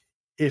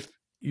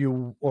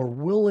you are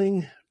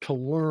willing to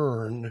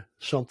learn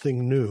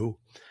something new,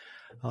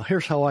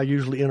 here's how I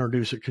usually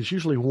introduce it, because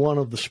usually one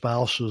of the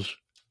spouses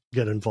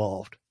get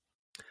involved.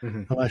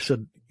 And I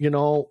said,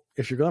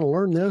 if you're going to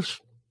learn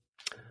this,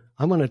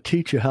 I'm going to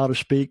teach you how to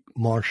speak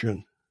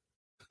Martian.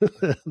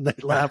 They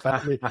laugh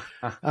at me.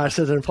 I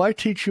said, and if I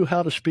teach you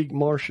how to speak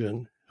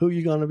Martian, who are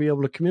you going to be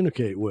able to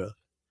communicate with?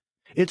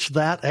 It's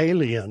that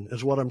alien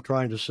is what I'm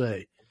trying to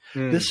say.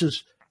 This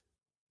is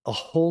a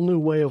whole new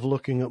way of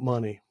looking at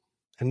money.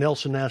 And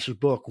Nelson Nash's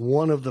book,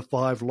 one of the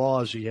 5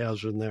 laws he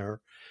has in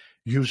there,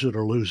 use it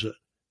or lose it.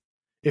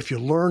 If you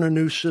learn a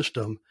new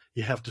system,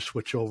 you have to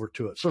switch over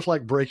to it. So it's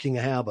like breaking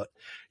a habit.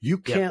 You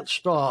can't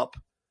stop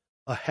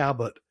a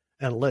habit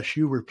unless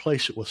you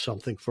replace it with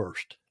something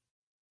first.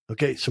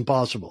 Okay, it's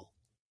impossible.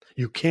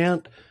 You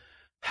can't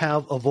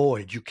have a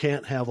void. You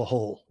can't have a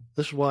hole.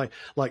 This is why,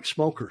 like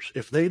smokers,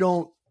 if they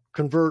don't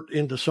convert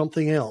into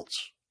something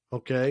else,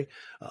 okay,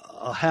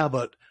 a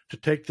habit to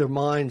take their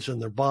minds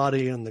and their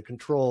body and the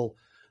control,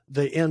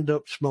 they end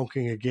up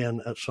smoking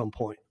again at some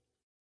point.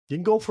 You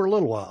can go for a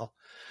little while,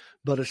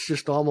 but it's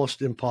just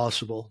almost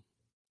impossible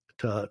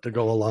to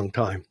go a long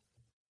time.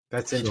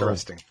 That's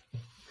interesting. So,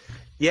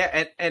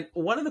 yeah, and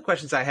one of the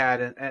questions I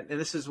had, and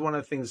this is one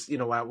of the things,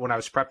 when I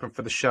was prepping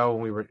for the show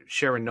and we were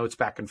sharing notes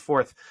back and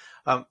forth,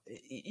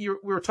 we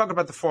were talking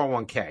about the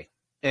 401k,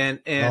 and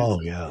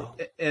oh yeah,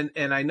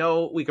 and I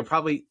know we could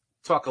probably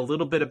talk a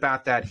little bit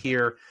about that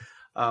here.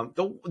 And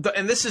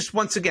this is,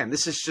 once again,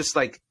 this is just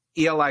like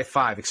ELI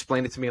 5.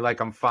 Explain it to me like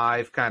I'm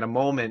 5 kind of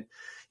moment.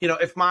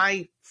 If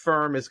my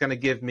firm is going to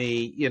give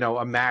me,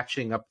 a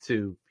matching up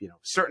to, a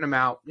certain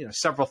amount,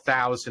 several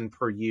thousand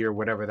per year,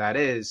 whatever that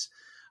is,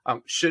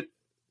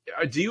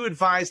 do you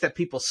advise that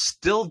people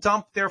still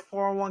dump their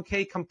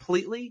 401k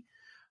completely?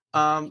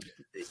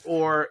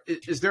 Or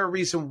is there a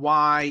reason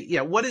why,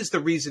 what is the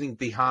reasoning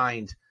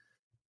behind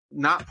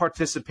not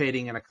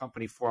participating in a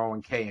company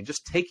 401k and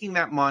just taking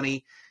that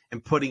money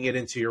and putting it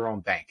into your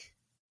own bank?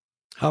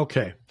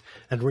 Okay.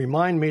 And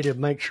remind me to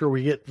make sure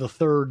we get the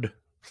third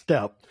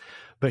step.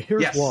 But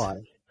here's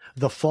why.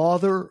 The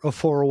father of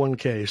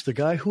 401ks, the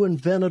guy who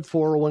invented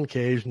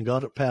 401ks and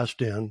got it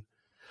passed in,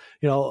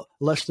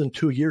 less than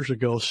 2 years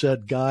ago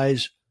said,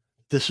 guys,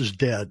 this is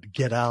dead.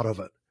 Get out of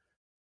it.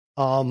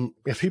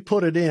 If he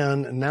put it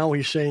in and now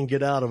he's saying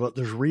get out of it,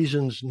 there's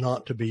reasons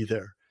not to be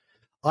there.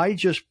 I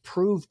just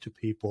proved to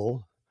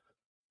people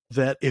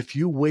that if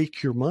you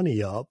wake your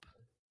money up,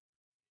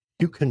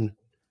 you can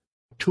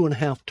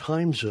 2.5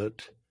 times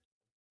it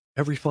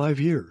every 5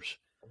 years,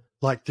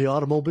 like the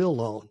automobile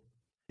loan.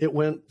 It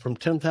went from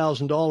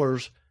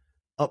 $10,000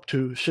 up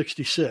to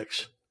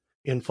 66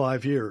 in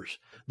 5 years.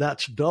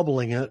 That's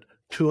doubling it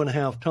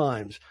 2.5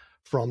 times,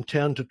 from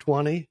 10 to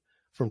 20,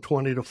 from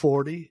 20 to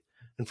 40,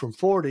 and from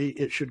 40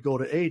 it should go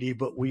to 80,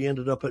 but we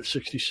ended up at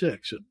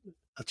 66.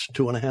 That's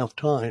 2.5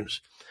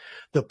 times.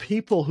 The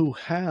people who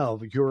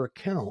have your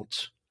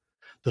accounts,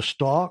 the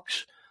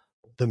stocks,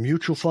 the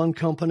mutual fund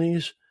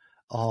companies,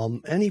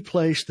 any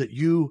place that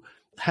you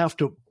have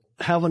to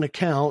have an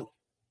account,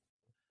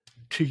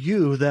 to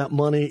you, that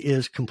money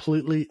is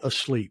completely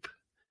asleep.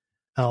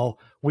 Now,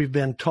 we've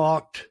been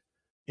talked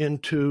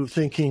into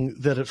thinking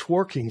that it's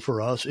working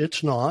for us.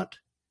 It's not.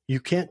 You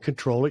can't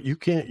control it. You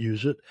can't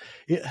use it.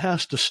 It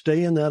has to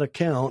stay in that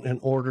account in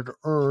order to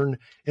earn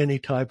any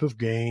type of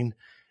gain,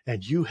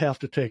 and you have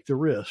to take the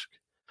risk.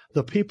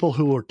 The people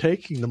who are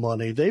taking the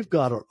money, they've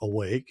got it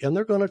awake, and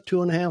they're going to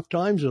 2.5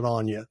 times it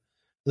on you.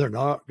 They're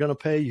not going to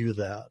pay you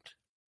that.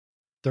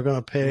 They're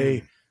going to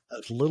pay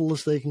as little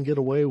as they can get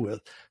away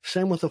with.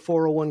 Same with the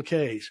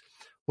 401ks.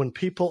 When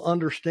people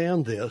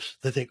understand this,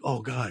 they think,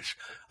 oh gosh,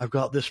 I've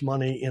got this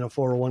money in a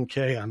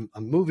 401k. I'm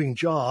moving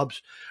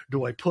jobs.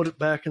 Do I put it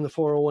back in the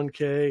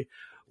 401k?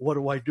 What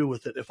do I do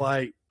with it? If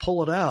I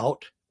pull it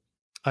out,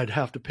 I'd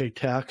have to pay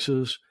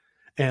taxes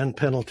and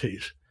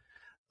penalties.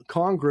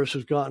 Congress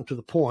has gotten to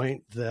the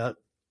point that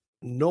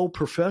no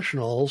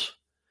professionals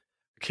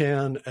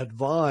can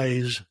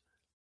advise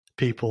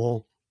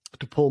people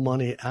to pull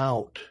money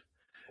out.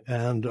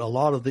 And a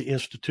lot of the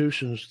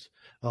institutions,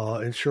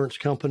 insurance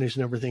companies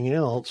and everything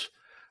else,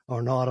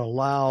 are not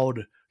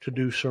allowed to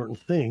do certain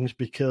things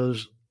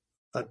because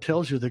it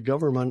tells you the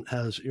government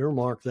has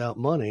earmarked that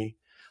money.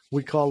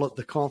 We call it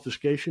the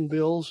confiscation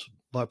bills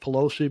by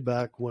Pelosi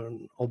back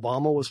when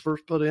Obama was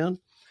first put in.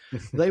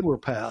 They were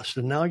passed,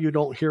 and now you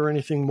don't hear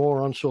anything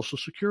more on Social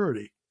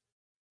Security.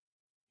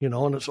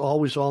 And it's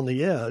always on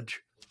the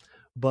edge,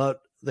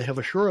 but they have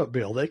a shore-up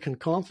bill. They can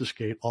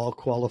confiscate all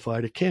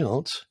qualified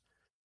accounts,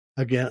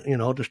 again,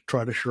 to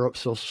try to shore up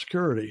Social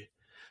Security.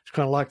 It's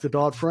kind of like the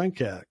Dodd-Frank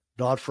Act.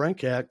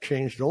 Dodd-Frank Act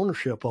changed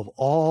ownership of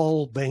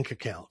all bank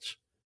accounts.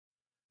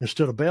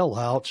 Instead of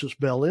bailouts, it's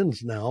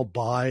bail-ins now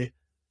by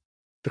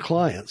the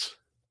clients.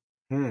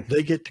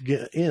 They get to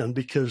get in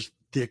because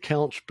the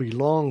accounts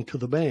belong to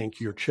the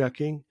bank. Your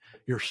checking,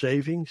 your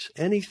savings,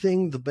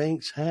 anything the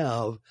banks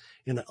have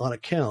on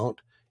account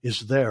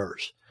is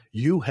theirs.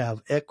 You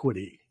have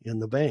equity in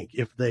the bank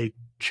if they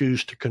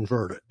choose to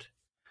convert it.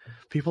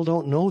 People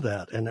don't know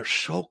that, and they're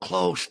so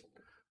close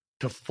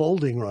to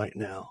folding right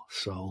now.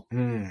 So,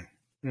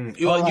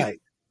 Well, right.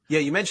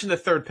 you mentioned the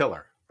third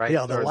pillar, right?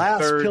 Yeah, the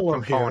last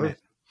pillar component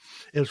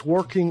here is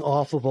working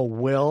off of a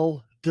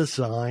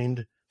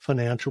well-designed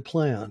financial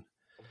plan.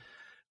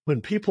 When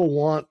people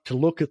want to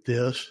look at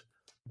this,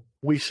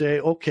 we say,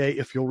 okay,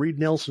 if you'll read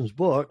Nelson's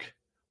book,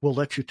 we'll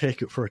let you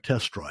take it for a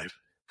test drive.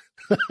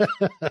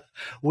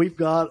 We've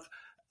got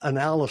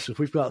analysis.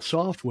 We've got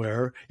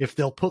software. If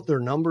they'll put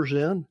their numbers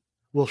in,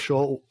 we'll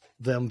show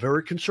them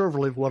very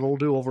conservatively what it'll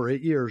do over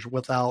 8 years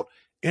without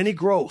any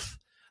growth.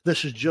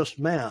 This is just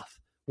math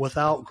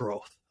without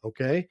growth,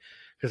 okay?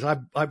 Because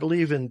I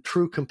believe in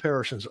true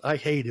comparisons. I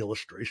hate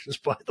illustrations,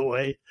 by the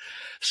way.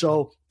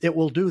 So it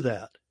will do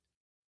that.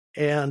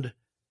 And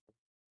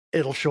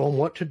it'll show them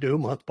what to do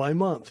month by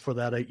month for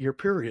that 8-year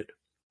period.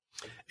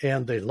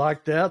 And they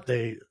like that.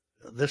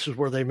 This is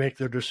where they make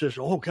their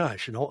decision. Oh,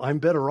 gosh, I'm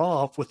better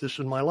off with this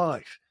in my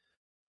life.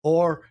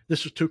 Or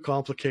this is too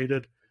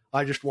complicated.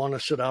 I just want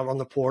to sit out on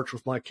the porch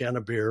with my can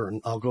of beer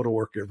and I'll go to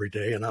work every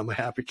day and I'm a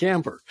happy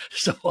camper.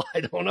 So I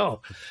don't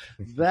know.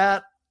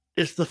 That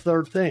is the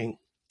third thing.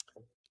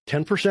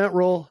 10%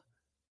 rule,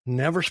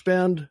 never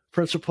spend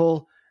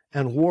principal,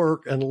 and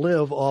work and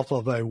live off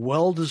of a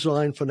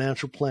well-designed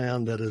financial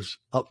plan that is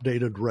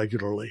updated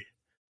regularly.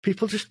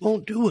 People just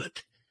won't do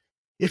it.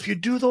 If you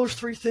do those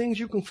 3 things,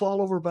 you can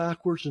fall over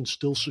backwards and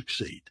still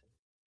succeed.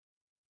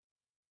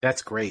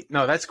 That's great.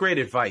 No, that's great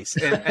advice.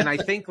 And I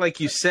think, like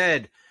you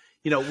said,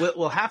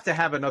 we'll have to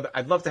have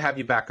I'd love to have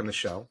you back on the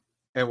show,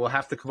 and we'll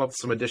have to come up with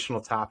some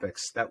additional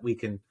topics that we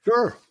can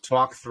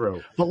talk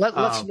through. But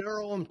let's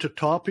narrow them to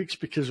topics,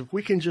 because if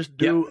we can just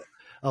do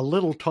a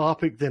little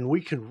topic, then we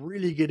can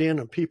really get in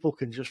and people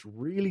can just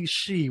really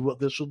see what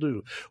this will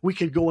do. We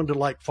could go into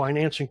like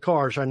financing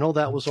cars. I know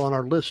that was on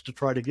our list to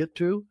try to get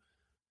to.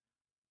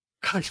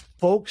 Guys,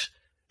 folks,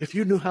 if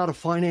you knew how to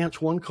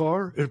finance one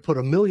car, it'd put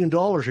 $1 million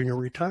in your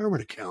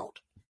retirement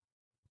account.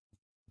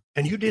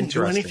 And you didn't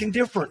do anything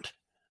different.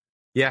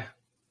 Yeah.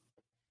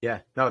 Yeah.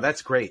 No,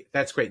 that's great.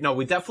 That's great. No,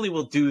 we definitely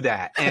will do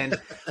that. And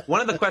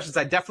one of the questions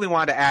I definitely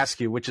wanted to ask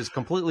you, which is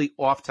completely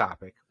off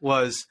topic,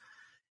 was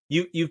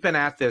you've been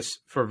at this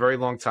for a very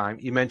long time.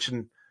 You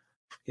mentioned,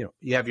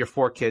 you have your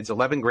 4 kids,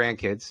 11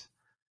 grandkids,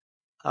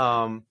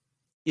 and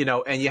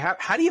and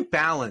how do you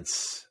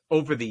balance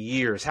over the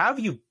years? How have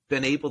you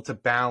been able to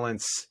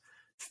balance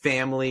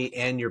family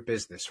and your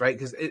business, right?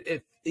 Because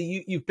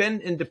you've been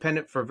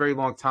independent for a very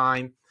long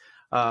time,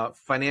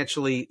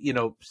 financially,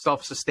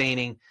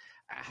 self-sustaining.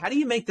 how do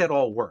you make that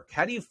all work?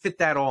 How do you fit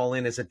that all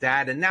in as a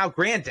dad and now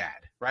granddad,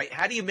 right?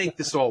 How do you make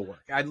this all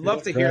work? I'd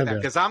love to hear that,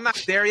 because I'm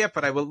not there yet,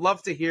 but I would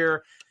love to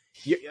hear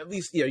at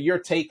least your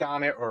take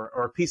on it, or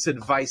a piece of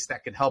advice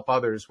that could help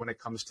others when it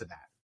comes to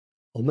that.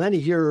 Well, many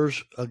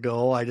years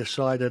ago, I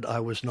decided I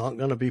was not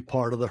going to be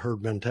part of the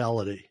herd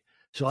mentality.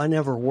 So I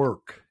never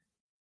work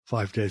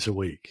 5 days a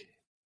week.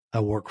 I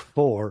work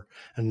 4,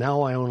 and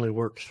now I only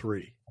work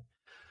 3,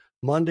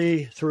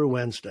 Monday through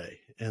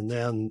Wednesday. And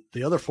then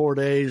the other 4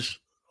 days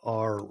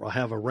I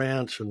have a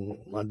ranch and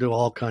I do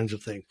all kinds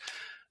of things.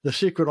 The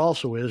secret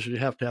also is you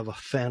have to have a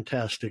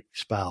fantastic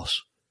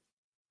spouse,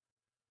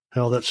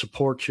 that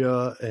supports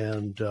you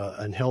and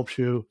helps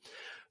you.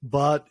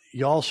 But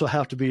you also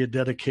have to be a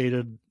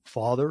dedicated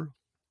father.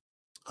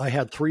 I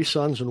had 3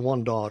 sons and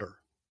 1 daughter.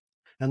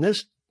 And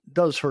this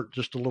does hurt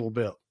just a little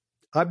bit.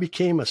 I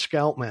became a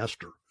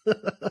scoutmaster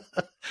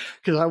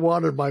because I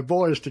wanted my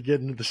boys to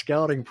get into the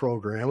scouting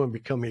program and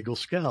become Eagle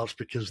Scouts,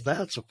 because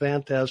that's a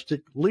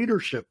fantastic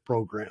leadership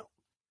program.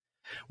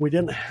 We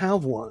didn't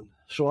have one.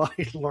 So I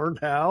learned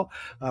how.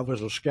 I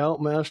was a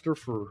scoutmaster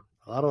for,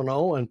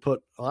 and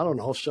put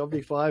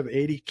 75,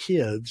 80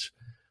 kids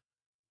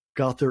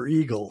got their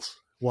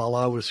Eagles while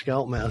I was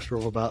scoutmaster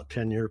of about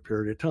 10-year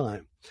period of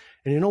time.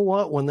 And you know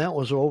what? When that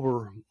was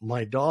over,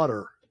 my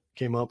daughter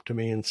came up to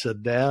me and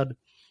said, "Dad,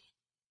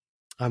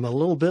 I'm a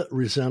little bit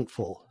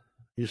resentful.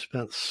 You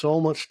spent so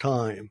much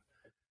time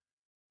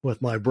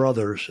with my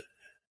brothers."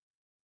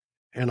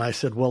 And I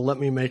said, "Well, let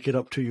me make it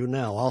up to you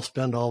now. I'll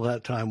spend all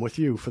that time with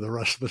you for the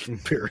rest of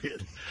this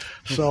period."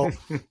 So,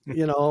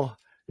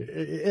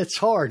 it's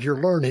hard.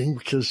 You're learning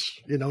because,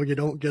 you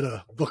don't get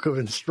a book of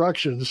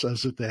instructions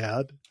as a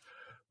dad.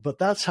 But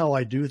that's how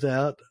I do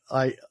that.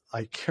 I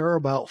care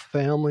about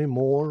family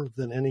more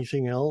than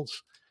anything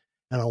else,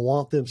 and I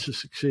want them to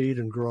succeed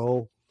and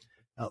grow.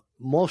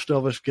 Most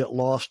of us get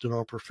lost in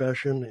our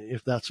profession,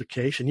 if that's the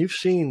case. And you've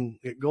seen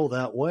it go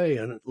that way,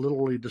 and it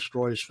literally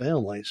destroys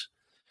families.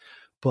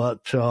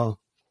 But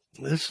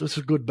this is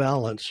a good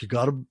balance. You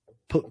got to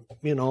put,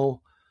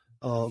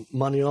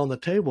 money on the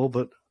table.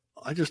 But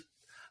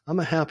I'm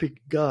a happy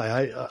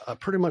guy. I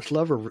pretty much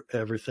love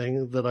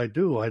everything that I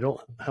do. I don't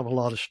have a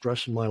lot of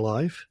stress in my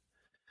life.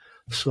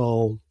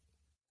 So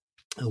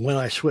when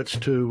I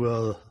switched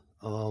to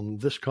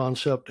this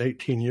concept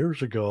 18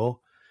 years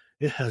ago,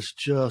 it has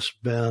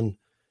just been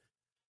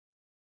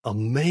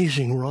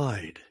amazing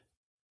ride.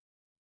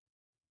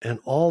 And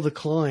all the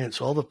clients,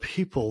 all the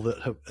people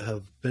that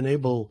have been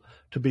able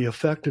to be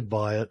affected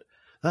by it,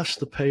 that's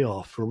the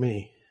payoff for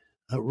me.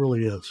 That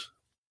really is.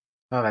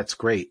 Oh, that's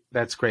great.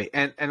 That's great.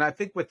 And I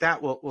think with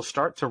that, we'll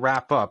start to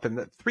wrap up. And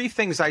the 3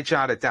 things I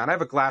jotted down, I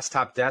have a glass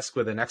top desk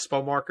with an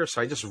Expo marker,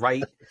 so I just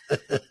write.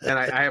 And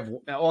I have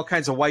all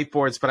kinds of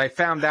whiteboards, but I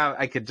found out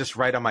I could just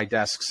write on my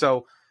desk.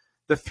 So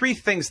the 3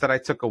 things that I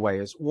took away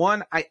is,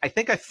 1, I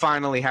think I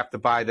finally have to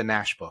buy the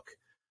Nash book.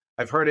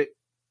 I've heard it.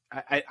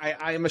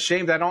 I am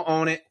ashamed I don't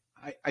own it.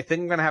 I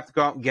think I'm going to have to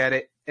go out and get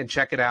it and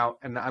check it out.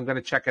 And I'm going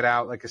to check it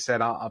out. Like I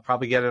said, I'll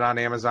probably get it on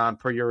Amazon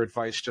per your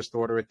advice. Just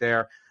order it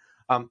there.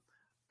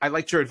 I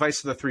liked your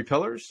advice of the 3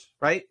 pillars,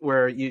 right?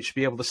 Where you should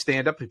be able to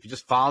stand up. If you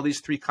just follow these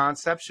 3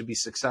 concepts, you'll be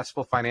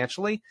successful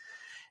financially.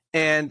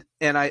 And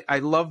I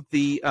love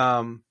the,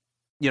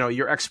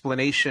 your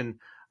explanation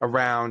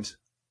around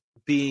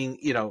being,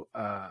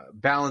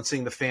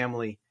 balancing the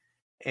family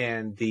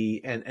and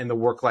the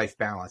work-life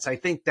balance. I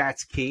think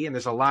that's key. And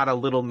there's a lot of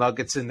little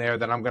nuggets in there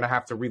that I'm going to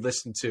have to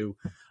re-listen to.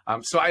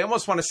 So I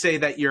almost want to say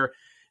that your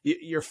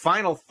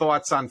final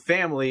thoughts on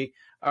family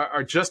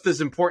are just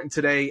as important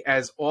today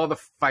as all the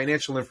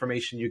financial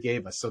information you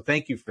gave us. So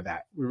thank you for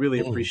that. We really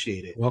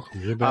appreciate it.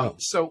 Welcome.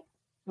 So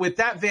with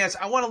that, Vance,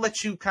 I want to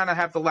let you kind of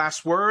have the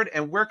last word.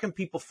 And where can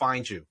people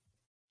find you?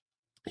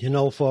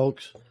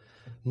 Folks,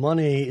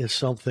 money is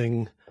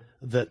something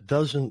that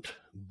doesn't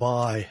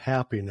buy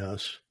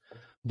happiness,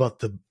 but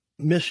the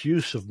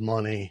misuse of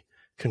money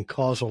can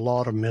cause a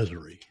lot of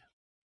misery.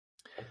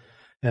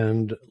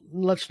 And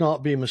let's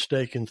not be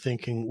mistaken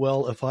thinking,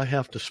 well, if I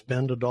have to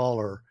spend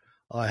 $1,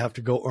 I have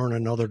to go earn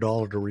another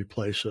 $1 to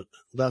replace it.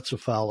 That's a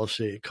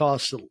fallacy. It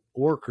costs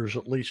workers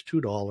at least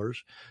 $2,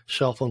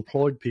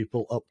 self-employed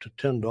people up to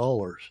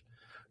 $10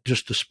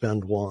 just to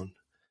spend $1.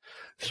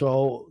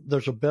 So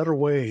there's a better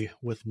way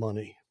with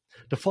money.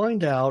 To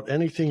find out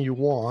anything you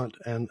want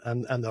and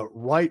the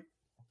right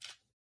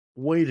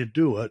way to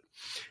do it,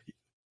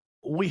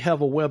 we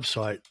have a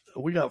website.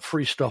 We got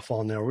free stuff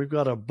on there. We've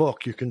got a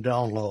book you can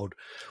download.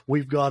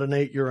 We've got an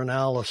 8-year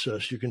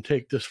analysis. You can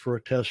take this for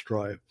a test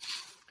drive.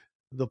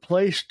 The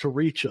place to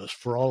reach us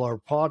for all our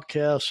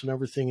podcasts and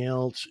everything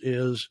else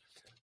is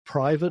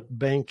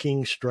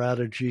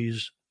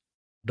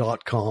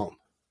privatebankingstrategies.com.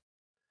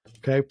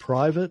 Okay,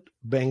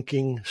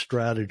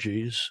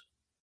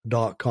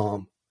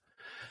 privatebankingstrategies.com.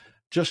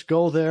 Just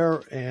go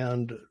there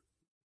and,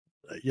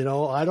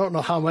 I don't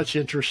know how much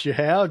interest you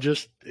have.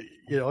 Just,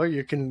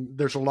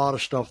 there's a lot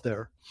of stuff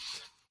there.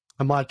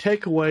 And my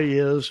takeaway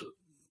is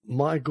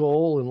my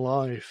goal in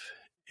life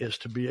is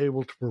to be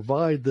able to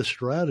provide this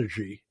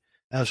strategy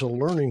as a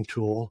learning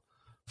tool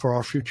for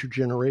our future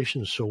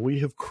generations. So we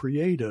have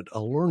created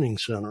a learning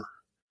center,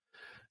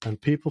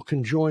 and people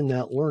can join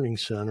that learning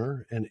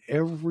center, and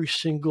every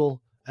single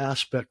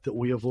aspect that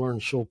we have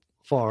learned so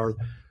far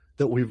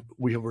that we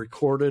have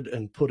recorded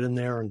and put in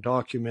there and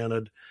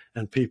documented,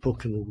 and people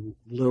can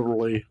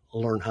literally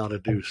learn how to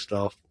do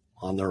stuff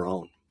on their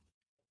own.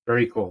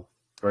 Very cool.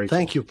 Very cool.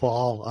 Thank you,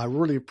 Paul. I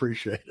really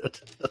appreciate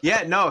it.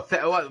 Yeah, no,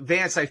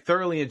 Vance, I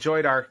thoroughly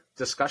enjoyed our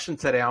discussion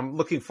today. I'm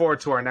looking forward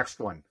to our next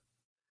one.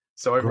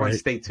 So everyone Great.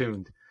 Stay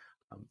tuned.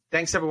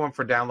 Thanks, everyone,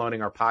 for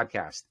downloading our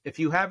podcast. If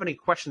you have any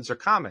questions or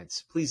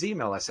comments, please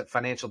email us at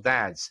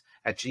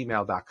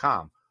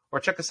financialdads@gmail.com or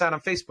check us out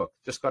on Facebook.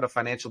 Just go to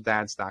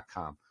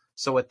financialdads.com.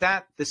 So with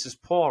that, this is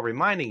Paul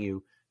reminding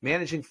you,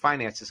 managing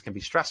finances can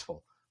be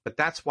stressful, but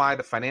that's why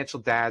the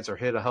Financial Dads are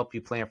here to help you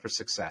plan for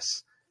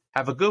success.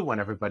 Have a good one,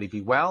 everybody.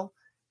 Be well,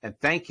 and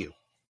thank you.